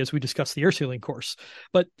kind of funny as we discuss the air sealing course.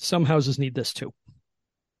 But some houses need this too.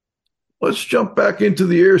 Let's jump back into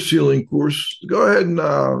the air sealing course. Go ahead and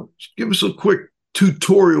give us a quick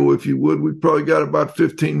tutorial, if you would. We've probably got about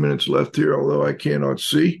 15 minutes left here, although I cannot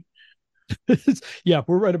see. Yeah,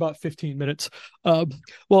 we're right about 15 minutes.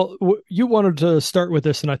 You wanted to start with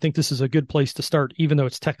this, and I think this is a good place to start, even though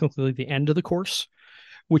it's technically the end of the course,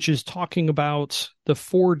 which is talking about the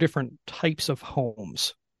 4 different types of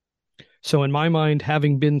homes. So in my mind,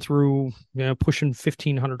 having been through pushing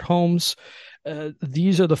 1,500 homes,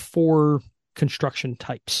 these are the 4 construction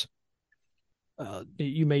types.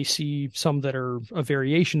 You may see some that are a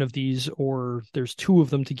variation of these, or there's 2 of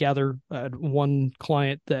them together. I had one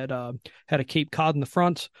client that had a Cape Cod in the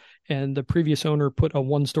front, and the previous owner put a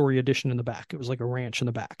 1-story addition in the back. It was like a ranch in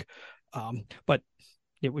the back. But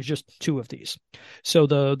it was just 2 of these. So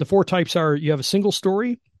the 4 types are, you have a single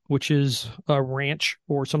story, which is a ranch,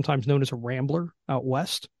 or sometimes known as a rambler out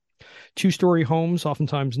west. 2-story homes,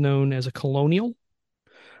 oftentimes known as a colonial.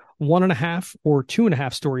 1.5 or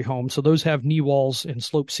 2.5 story homes. So those have knee walls and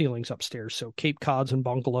slope ceilings upstairs. So Cape Cods and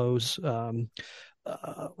bungalows.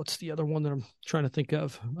 What's the other one that I'm trying to think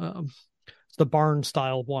of? It's the barn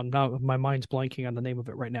style one. Now my mind's blanking on the name of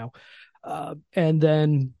it right now. And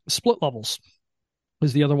then split levels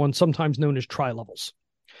is the other one, sometimes known as tri-levels.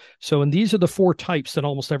 So, and these are the 4 types that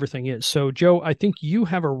almost everything is. So Joe, I think you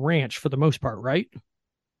have a ranch for the most part, right?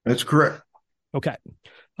 That's correct. Okay.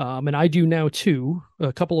 And I do now too.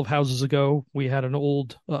 A couple of houses ago, we had an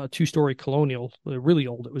old 2-story colonial, really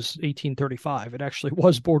old. It was 1835. It actually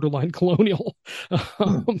was borderline colonial. It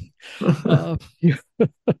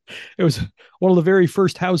was one of the very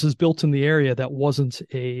first houses built in the area that wasn't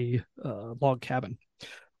a log cabin.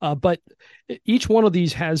 But each one of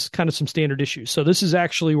these has kind of some standard issues. So this is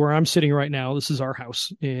actually where I'm sitting right now. This is our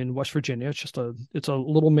house in West Virginia. It's a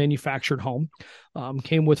little manufactured home.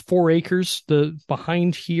 Came with 4 acres. The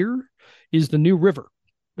behind here is the New River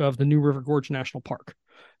of the New River Gorge National Park.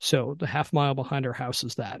 So the half mile behind our house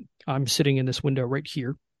is that. I'm sitting in this window right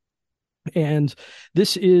here. And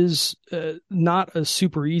this is not a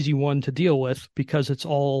super easy one to deal with because it's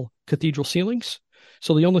all cathedral ceilings.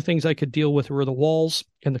 So the only things I could deal with were the walls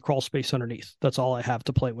and the crawl space underneath. That's all I have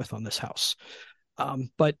to play with on this house.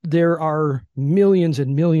 But there are millions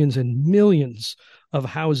and millions and millions of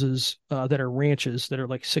houses that are ranches that are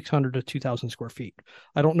like 600 to 2,000 square feet.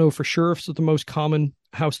 I don't know for sure if it's the most common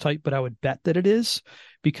house type, but I would bet that it is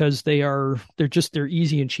because they're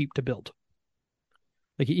easy and cheap to build.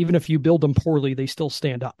 Like even if you build them poorly, they still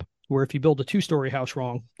stand up. Where if you build a 2-story house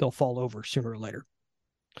wrong, they'll fall over sooner or later.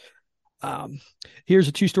 Here's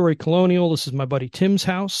a 2-story colonial. This is my buddy Tim's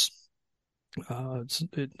house.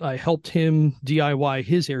 I helped him DIY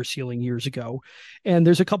his air sealing years ago. And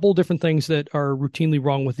there's a couple of different things that are routinely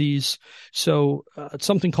wrong with these. So it's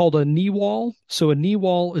something called a knee wall. So a knee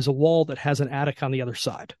wall is a wall that has an attic on the other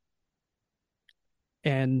side.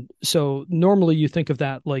 And so normally you think of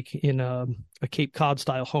that like in a Cape Cod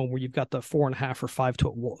style home where you've got the 4.5 or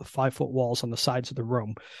 5 foot walls on the sides of the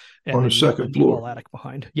room. And on the second floor. Attic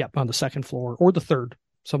behind. Yep, on the second floor or the third.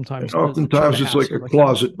 Sometimes. And oftentimes it's like a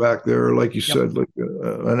closet back there, like you said, like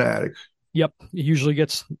an attic. Yep. It usually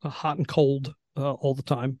gets hot and cold all the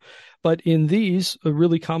time. But in these, a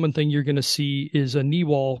really common thing you're going to see is a knee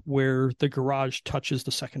wall where the garage touches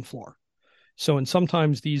the second floor. So, and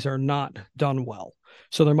sometimes these are not done well.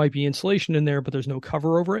 So there might be insulation in there, but there's no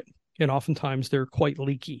cover over it. And oftentimes they're quite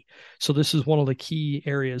leaky. So this is one of the key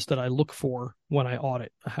areas that I look for when I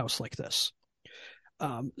audit a house like this.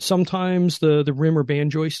 Sometimes the rim or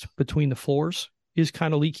band joist between the floors is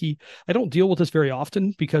kind of leaky. I don't deal with this very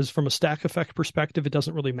often because from a stack effect perspective, it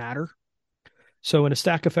doesn't really matter. So in a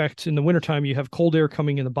stack effect, in the wintertime, you have cold air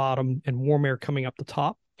coming in the bottom and warm air coming up the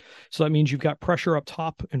top. So that means you've got pressure up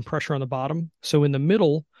top and pressure on the bottom. So in the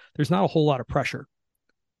middle, there's not a whole lot of pressure.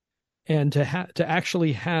 And to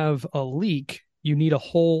actually have a leak, you need a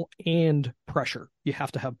hole and pressure. You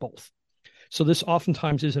have to have both. So this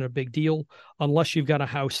oftentimes isn't a big deal unless you've got a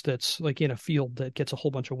house that's like in a field that gets a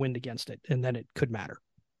whole bunch of wind against it, and then it could matter.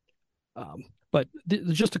 But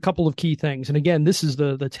just a couple of key things. And again, this is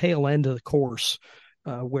the tail end of the course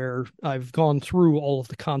where I've gone through all of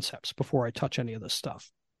the concepts before I touch any of this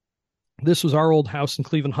stuff. This was our old house in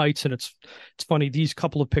Cleveland Heights, and it's funny. These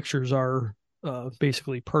couple of pictures are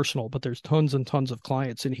basically personal, but there's tons and tons of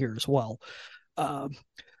clients in here as well.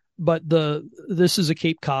 But this is a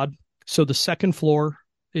Cape Cod. So the second floor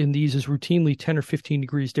in these is routinely 10 or 15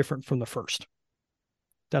 degrees different from the first.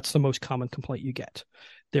 That's the most common complaint you get.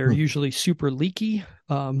 They're usually super leaky.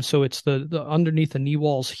 So it's the underneath the knee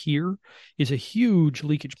walls here is a huge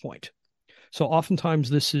leakage point. So oftentimes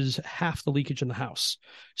this is half the leakage in the house.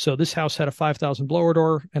 So this house had a 5,000 blower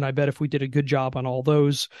door, and I bet if we did a good job on all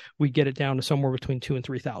those, we'd get it down to somewhere between 2,000 and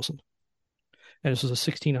 3,000. And this is a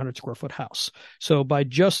 1,600 square foot house. So by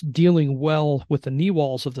just dealing well with the knee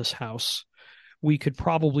walls of this house, we could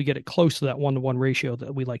probably get it close to that 1-to-1 ratio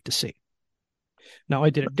that we like to see. Now, I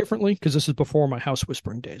did it differently because this is before my house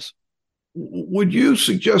whispering days. Would you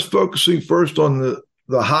suggest focusing first on the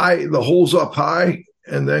the holes up high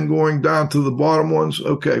and then going down to the bottom ones?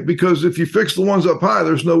 Okay. Because if you fix the ones up high,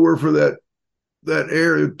 there's nowhere for that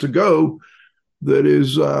air to go that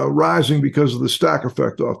is rising because of the stack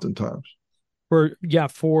effect oftentimes.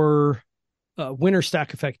 For winter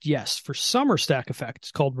stack effect, yes. For summer stack effect,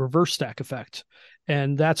 it's called reverse stack effect.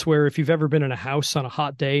 And that's where if you've ever been in a house on a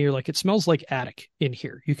hot day, you're like, it smells like attic in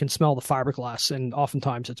here. You can smell the fiberglass, and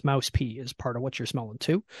oftentimes it's mouse pee is part of what you're smelling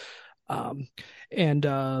too.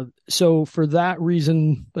 So for that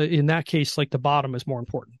reason, in that case, like the bottom is more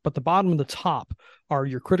important. But the bottom and the top are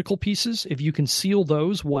your critical pieces. If you can seal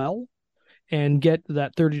those well and get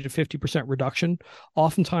that 30 to 50% reduction,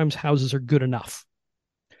 oftentimes houses are good enough.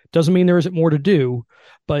 Doesn't mean there isn't more to do,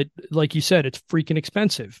 but like you said, it's freaking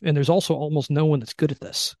expensive. And there's also almost no one that's good at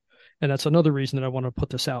this. And that's another reason that I want to put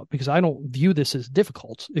this out, because I don't view this as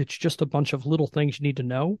difficult. It's just a bunch of little things you need to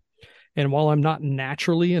know. And while I'm not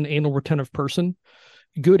naturally an anal retentive person,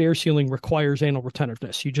 good air sealing requires anal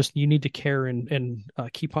retentiveness. You need to care and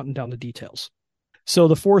keep hunting down the details. So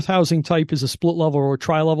the fourth housing type is a split level or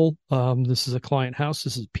tri-level. This is a client house.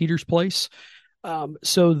 This is Peter's place.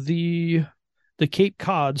 So the Cape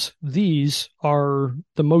Cods, these are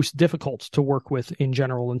the most difficult to work with in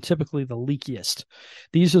general and typically the leakiest.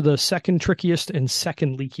 These are the second trickiest and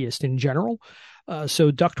second leakiest in general.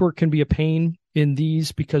 So ductwork can be a pain in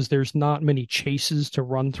these because there's not many chases to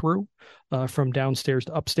run through from downstairs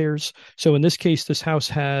to upstairs. So in this case, this house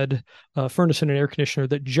had a furnace and an air conditioner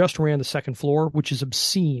that just ran the second floor, which is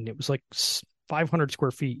obscene. It was like 500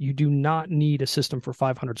 square feet. You do not need a system for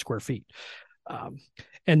 500 square feet.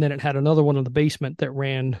 And then it had another one in the basement that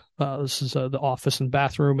ran, this is the office and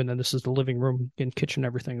bathroom, and then this is the living room and kitchen,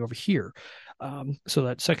 everything over here. So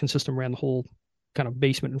that second system ran the whole kind of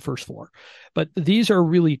basement and first floor. But these are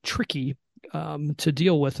really tricky to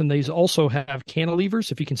deal with, and these also have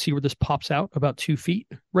cantilevers. If you can see where this pops out about 2 feet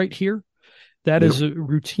right here, that is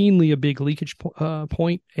routinely a big leakage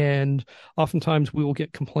point, and oftentimes we will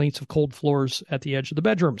get complaints of cold floors at the edge of the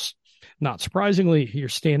bedrooms. Not surprisingly, you're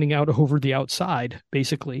standing out over the outside,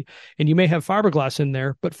 basically, and you may have fiberglass in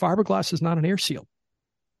there, but fiberglass is not an air seal,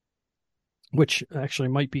 which actually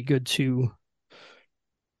might be good to,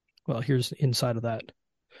 well, here's the inside of that.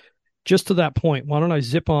 Just to that point, why don't I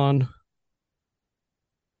zip on,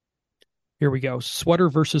 here we go, sweater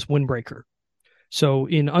versus windbreaker. So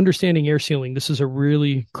in understanding air sealing, this is a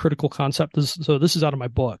really critical concept. This is out of my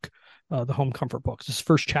book, the Home Comfort Book. This is the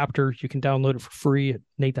first chapter. You can download it for free at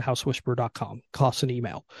natethehouseWhisperer.com. Costs an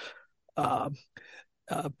email.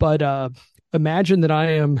 But imagine that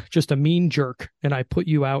I am just a mean jerk and I put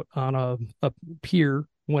you out on a pier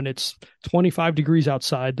when it's 25 degrees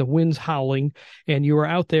outside, the wind's howling, and you are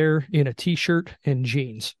out there in a t-shirt and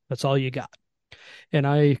jeans. That's all you got. And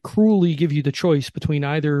I cruelly give you the choice between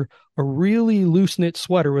either a really loose knit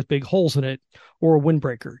sweater with big holes in it or a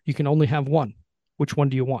windbreaker. You can only have one. Which one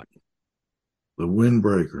do you want? The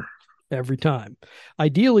windbreaker. Every time.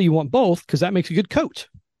 Ideally, you want both because that makes a good coat.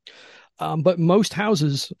 But most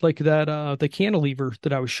houses, like that, the cantilever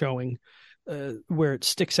that I was showing, where it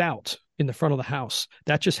sticks out in the front of the house,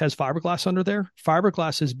 that just has fiberglass under there.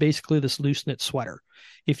 Fiberglass is basically this loose knit sweater.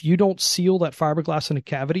 If you don't seal that fiberglass in a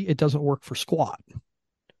cavity, it doesn't work for squat.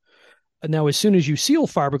 Now, as soon as you seal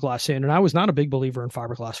fiberglass in, and I was not a big believer in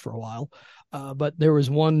fiberglass for a while, but there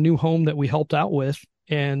was one new home that we helped out with,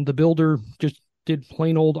 and the builder just did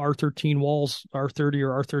plain old R13 walls, R30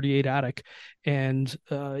 or R38 attic, and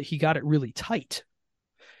he got it really tight.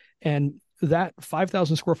 And that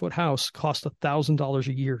 5,000 square foot house cost $1,000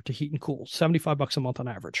 a year to heat and cool, $75 a month on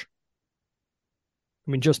average.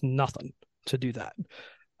 I mean, just nothing to do that.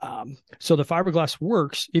 So the fiberglass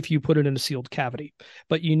works if you put it in a sealed cavity,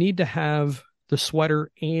 but you need to have the sweater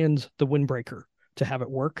and the windbreaker to have it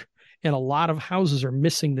work. And a lot of houses are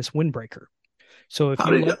missing this windbreaker. So if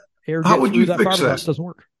you let air get through, that fiberglass doesn't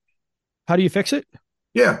work. How do you fix it?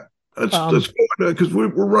 Yeah. Let's go because we're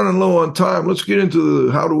running low on time. Let's get into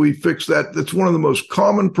how do we fix that? That's one of the most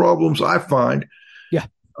common problems I find. Yeah.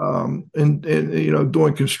 And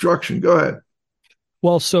doing construction. Go ahead.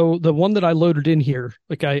 Well, so the one that I loaded in here,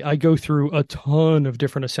 like I go through a ton of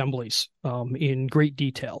different assemblies in great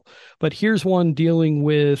detail. But here's one dealing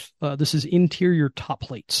with this is interior top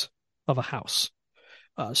plates of a house.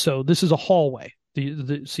 So this is a hallway.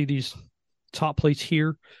 See these top plates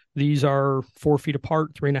here? These are 4 feet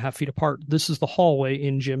apart, 3.5 feet apart. This is the hallway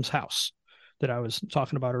in Jim's house that I was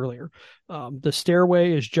talking about earlier. The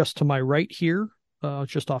stairway is just to my right here,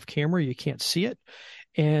 just off camera. You can't see it.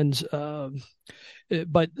 And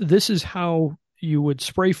but this is how you would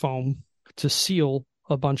spray foam to seal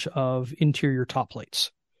a bunch of interior top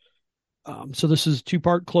plates. So this is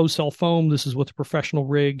 2-part closed cell foam. This is with a professional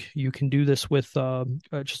rig. You can do this with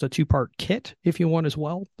just a 2-part kit if you want as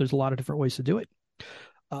well. There's a lot of different ways to do it.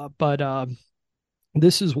 But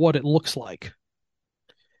this is what it looks like.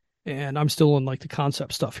 And I'm still in like the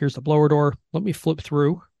concept stuff. Here's the blower door. Let me flip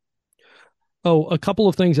through. Oh, a couple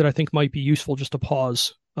of things that I think might be useful just to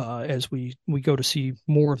pause as we go to see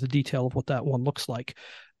more of the detail of what that one looks like.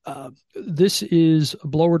 This is a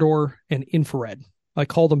blower door and infrared. I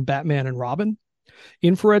call them Batman and Robin.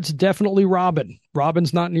 Infrared's definitely Robin.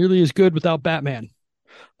 Robin's not nearly as good without Batman.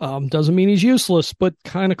 Doesn't mean he's useless, but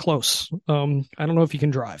kind of close. I don't know if you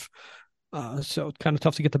can drive. So it's kind of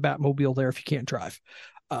tough to get the Batmobile there if you can't drive.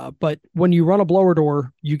 But when you run a blower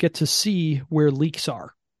door, you get to see where leaks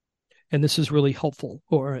are. And this is really helpful.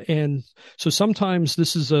 And so sometimes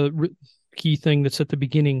this is a key thing that's at the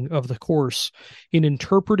beginning of the course. In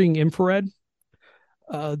interpreting infrared,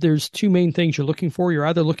 there's 2 main things you're looking for. You're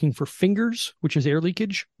either looking for fingers, which is air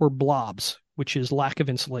leakage, or blobs, which is lack of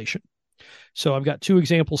insulation. So I've got 2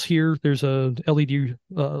 examples here. There's a LED,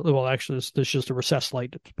 well, actually, there's just a recessed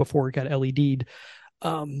light before it got LED'd.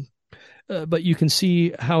 But you can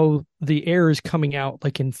see how the air is coming out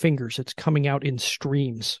like in fingers. It's coming out in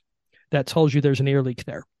streams. That tells you there's an air leak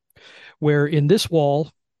there. Where in this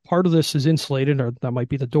wall, part of this is insulated, or that might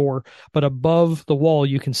be the door, but above the wall,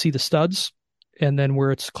 you can see the studs. And then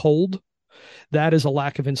where it's cold, that is a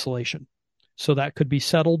lack of insulation. So that could be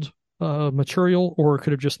settled material, or it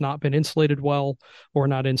could have just not been insulated well, or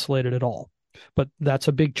not insulated at all. But that's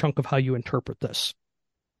a big chunk of how you interpret this,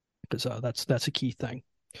 because that's a key thing.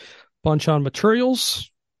 Bunch on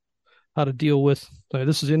materials, how to deal with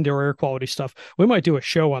this is indoor air quality stuff. We might do a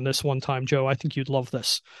show on this one time, Joe. I think you'd love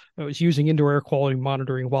this. I was using indoor air quality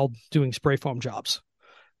monitoring while doing spray foam jobs.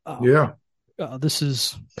 This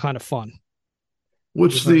is kind of fun.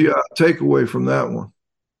 What's the takeaway from that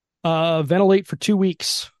one? Ventilate for 2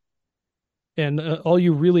 weeks. And all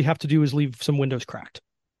you really have to do is leave some windows cracked.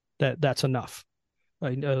 That's enough.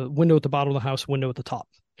 Window at the bottom of the house, window at the top.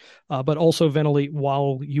 But also ventilate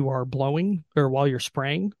while you are blowing or while you're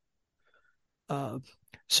spraying.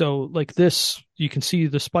 So like this, you can see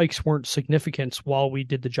the spikes weren't significant while we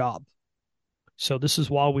did the job. So this is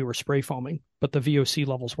while we were spray foaming, but the VOC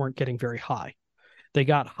levels weren't getting very high. They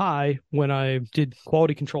got high when I did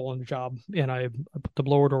quality control on the job and I put the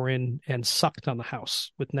blower door in and sucked on the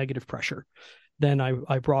house with negative pressure. Then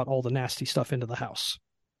I brought all the nasty stuff into the house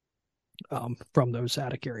from those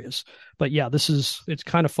attic areas. But yeah, it's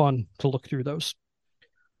kind of fun to look through those.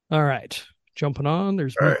 All right. Jumping on.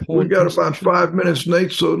 There's all right. We got about 5 minutes,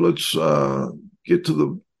 Nate. So let's get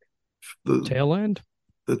to the tail end.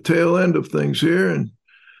 The tail end of things here. And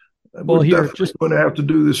well, we're definitely going to have to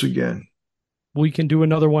do this again. We can do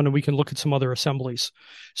another one and we can look at some other assemblies.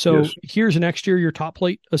 So Here's an exterior top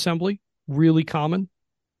plate assembly, really common.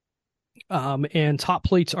 And top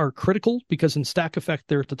plates are critical because in stack effect,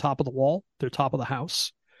 they're at the top of the wall, they're top of the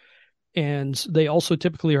house. And they also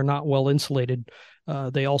typically are not well insulated.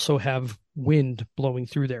 They also have wind blowing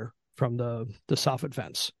through there from the soffit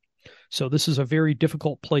vents. So this is a very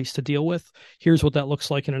difficult place to deal with. Here's what that looks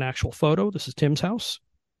like in an actual photo. This is Tim's house.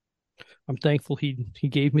 I'm thankful he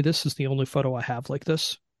gave me this. This is the only photo I have like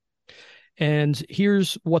this. And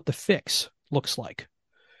here's what the fix looks like.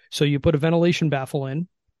 So you put a ventilation baffle in,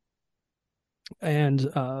 and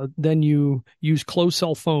then you use closed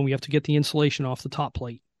cell foam. You have to get the insulation off the top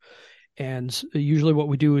plate. And usually what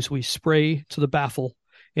we do is we spray to the baffle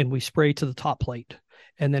and we spray to the top plate.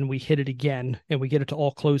 And then we hit it again and we get it to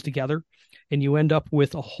all close together. And you end up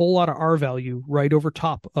with a whole lot of R value right over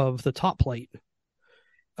top of the top plate.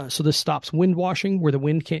 So this stops wind washing where the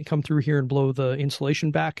wind can't come through here and blow the insulation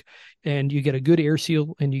back. And you get a good air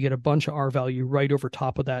seal and you get a bunch of R value right over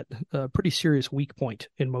top of that pretty serious weak point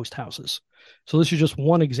in most houses. So this is just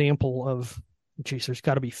one example of, there's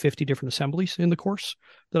got to be 50 different assemblies in the course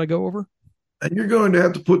that I go over. And you're going to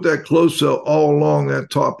have to put that closed cell all along that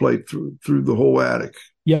top plate through the whole attic.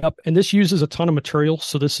 Yep. And this uses a ton of material.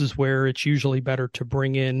 So this is where it's usually better to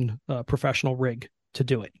bring in a professional rig to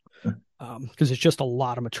do it. Because it's just a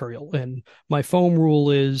lot of material. And my foam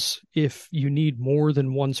rule is if you need more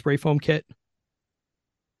than one spray foam kit,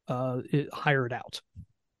 hire it out.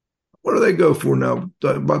 What do they go for now?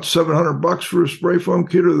 About $700 for a spray foam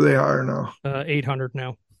kit, or do they hire now? 800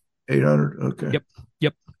 now. 800. Okay.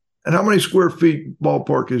 Yep. And how many square feet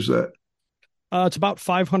ballpark is that? It's about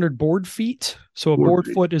 500 board feet. So a board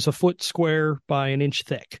foot is a foot square by an inch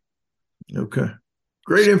thick. Okay.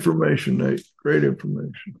 Great information, Nate. Great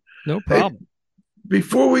information. No problem.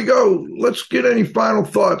 Before we go, let's get any final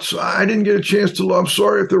thoughts. I didn't get a chance to. I'm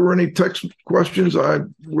sorry if there were any text questions.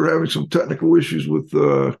 We're having some technical issues with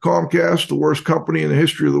Comcast, the worst company in the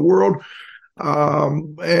history of the world,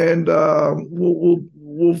 and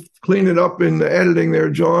we'll clean it up in the editing there,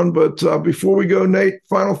 John. But before we go, Nate,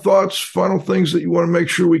 final thoughts, final things that you want to make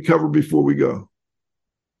sure we cover before we go.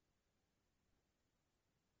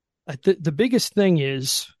 The biggest thing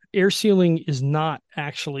is air sealing is not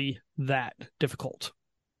actually that difficult.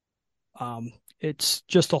 It's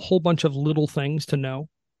just a whole bunch of little things to know.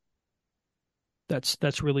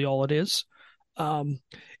 That's really all it is.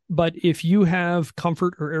 But if you have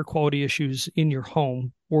comfort or air quality issues in your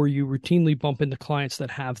home, or you routinely bump into clients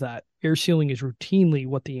that have that, air sealing is routinely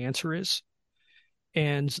what the answer is.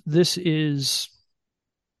 And this is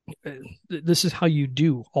how you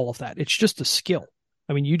do all of that. It's just a skill.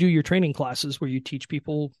 I mean, you do your training classes where you teach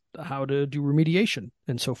people how to do remediation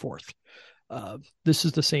and so forth. This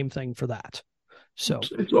is the same thing for that. So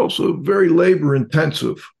it's also very labor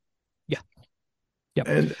intensive. Yeah.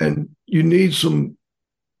 Yep. And you need some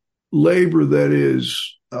labor that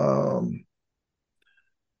is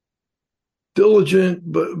diligent,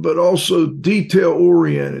 but also detail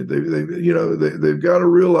oriented. They've got to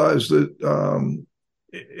realize that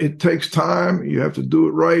it takes time. You have to do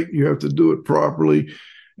it right. You have to do it properly.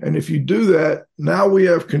 And if you do that, now we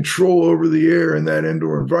have control over the air in that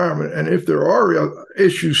indoor environment. And if there are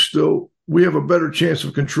issues still, we have a better chance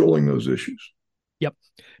of controlling those issues. Yep.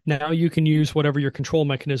 Now you can use whatever your control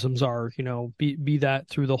mechanisms are, be that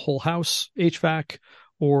through the whole house HVAC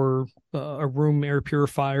or a room air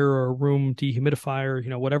purifier or a room dehumidifier,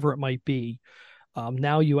 whatever it might be.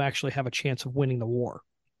 Now you actually have a chance of winning the war.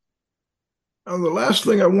 The last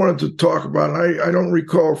thing I wanted to talk about, and I don't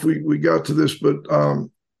recall if we got to this, but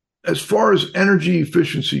as far as energy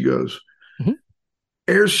efficiency goes, mm-hmm.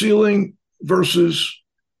 Air sealing versus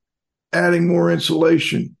adding more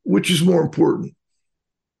insulation, which is more important?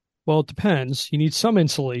 Well, it depends. You need some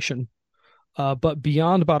insulation, but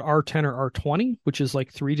beyond about R10 or R20, which is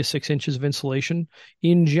like 3 to 6 inches of insulation,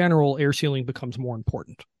 in general, air sealing becomes more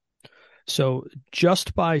important. So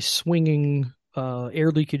just by swinging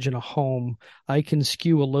air leakage in a home, I can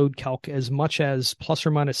skew a load calc as much as plus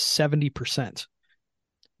or minus 70%.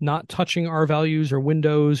 Not touching R values or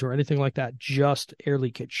windows or anything like that, just air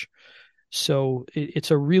leakage. So it's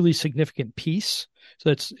a really significant piece. So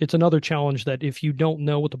it's another challenge that if you don't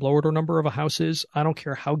know what the blower door number of a house is, I don't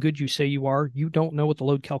care how good you say you are, you don't know what the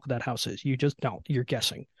load calc of that house is. You just don't. You're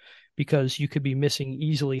guessing because you could be missing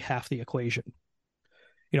easily half the equation.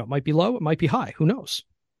 It might be low, it might be high. Who knows?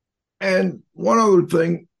 And one other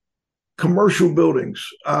thing, commercial buildings.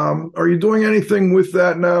 Are you doing anything with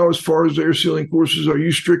that now as far as air sealing courses? Are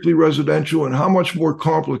you strictly residential? And how much more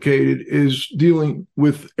complicated is dealing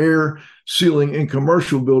with air sealing in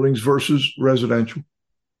commercial buildings versus residential?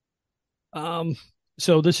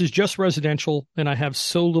 So this is just residential, and I have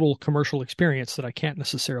so little commercial experience that I can't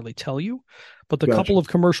necessarily tell you. But the couple of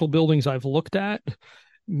commercial buildings I've looked at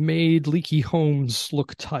made leaky homes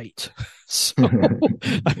look tight. So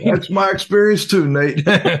that's my experience too, Nate.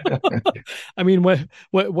 I mean,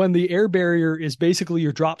 when the air barrier is basically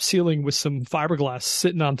your drop ceiling with some fiberglass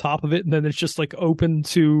sitting on top of it, and then it's just like open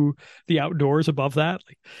to the outdoors above that,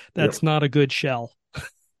 that's not a good shell.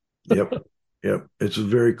 Yep. It's a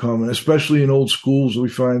very common, especially in old schools. We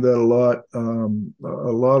find that a lot. A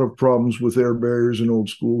lot of problems with air barriers in old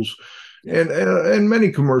schools, and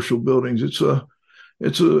many commercial buildings. It's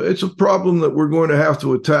a problem that we're going to have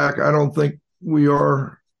to attack. I don't think we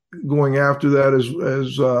are going after that as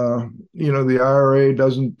the IRA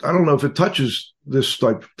doesn't. I don't know if it touches this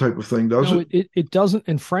type of thing, does it? It doesn't.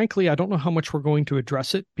 And frankly, I don't know how much we're going to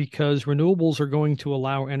address it because renewables are going to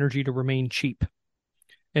allow energy to remain cheap.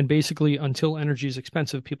 And basically, until energy is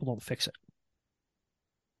expensive, people don't fix it.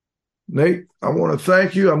 Nate, I want to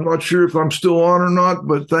thank you. I'm not sure if I'm still on or not,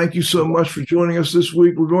 but thank you so much for joining us this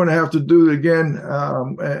week. We're going to have to do it again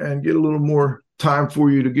and get a little more time for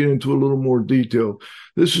you to get into a little more detail.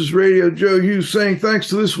 This is Radio Joe Hughes saying thanks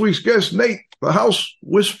to this week's guest, Nate, the House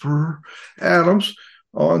Whisperer Adams,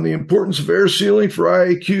 on the importance of air sealing for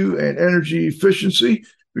IAQ and energy efficiency.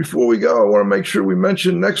 Before we go, I want to make sure we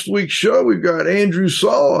mention next week's show. We've got Andrew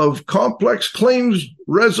Saul of Complex Claims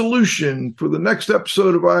Resolution for the next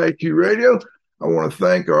episode of IAQ Radio. I want to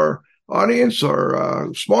thank our audience,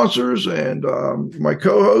 our sponsors, and my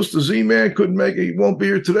co-host, the Z-Man, couldn't make it. He won't be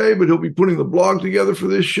here today, but he'll be putting the blog together for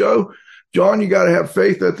this show. John, you got to have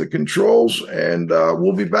faith at the controls, and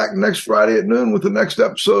we'll be back next Friday at noon with the next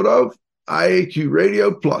episode of IAQ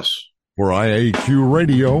Radio Plus. For IAQ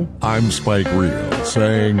Radio, I'm Spike Reel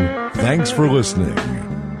saying thanks for listening.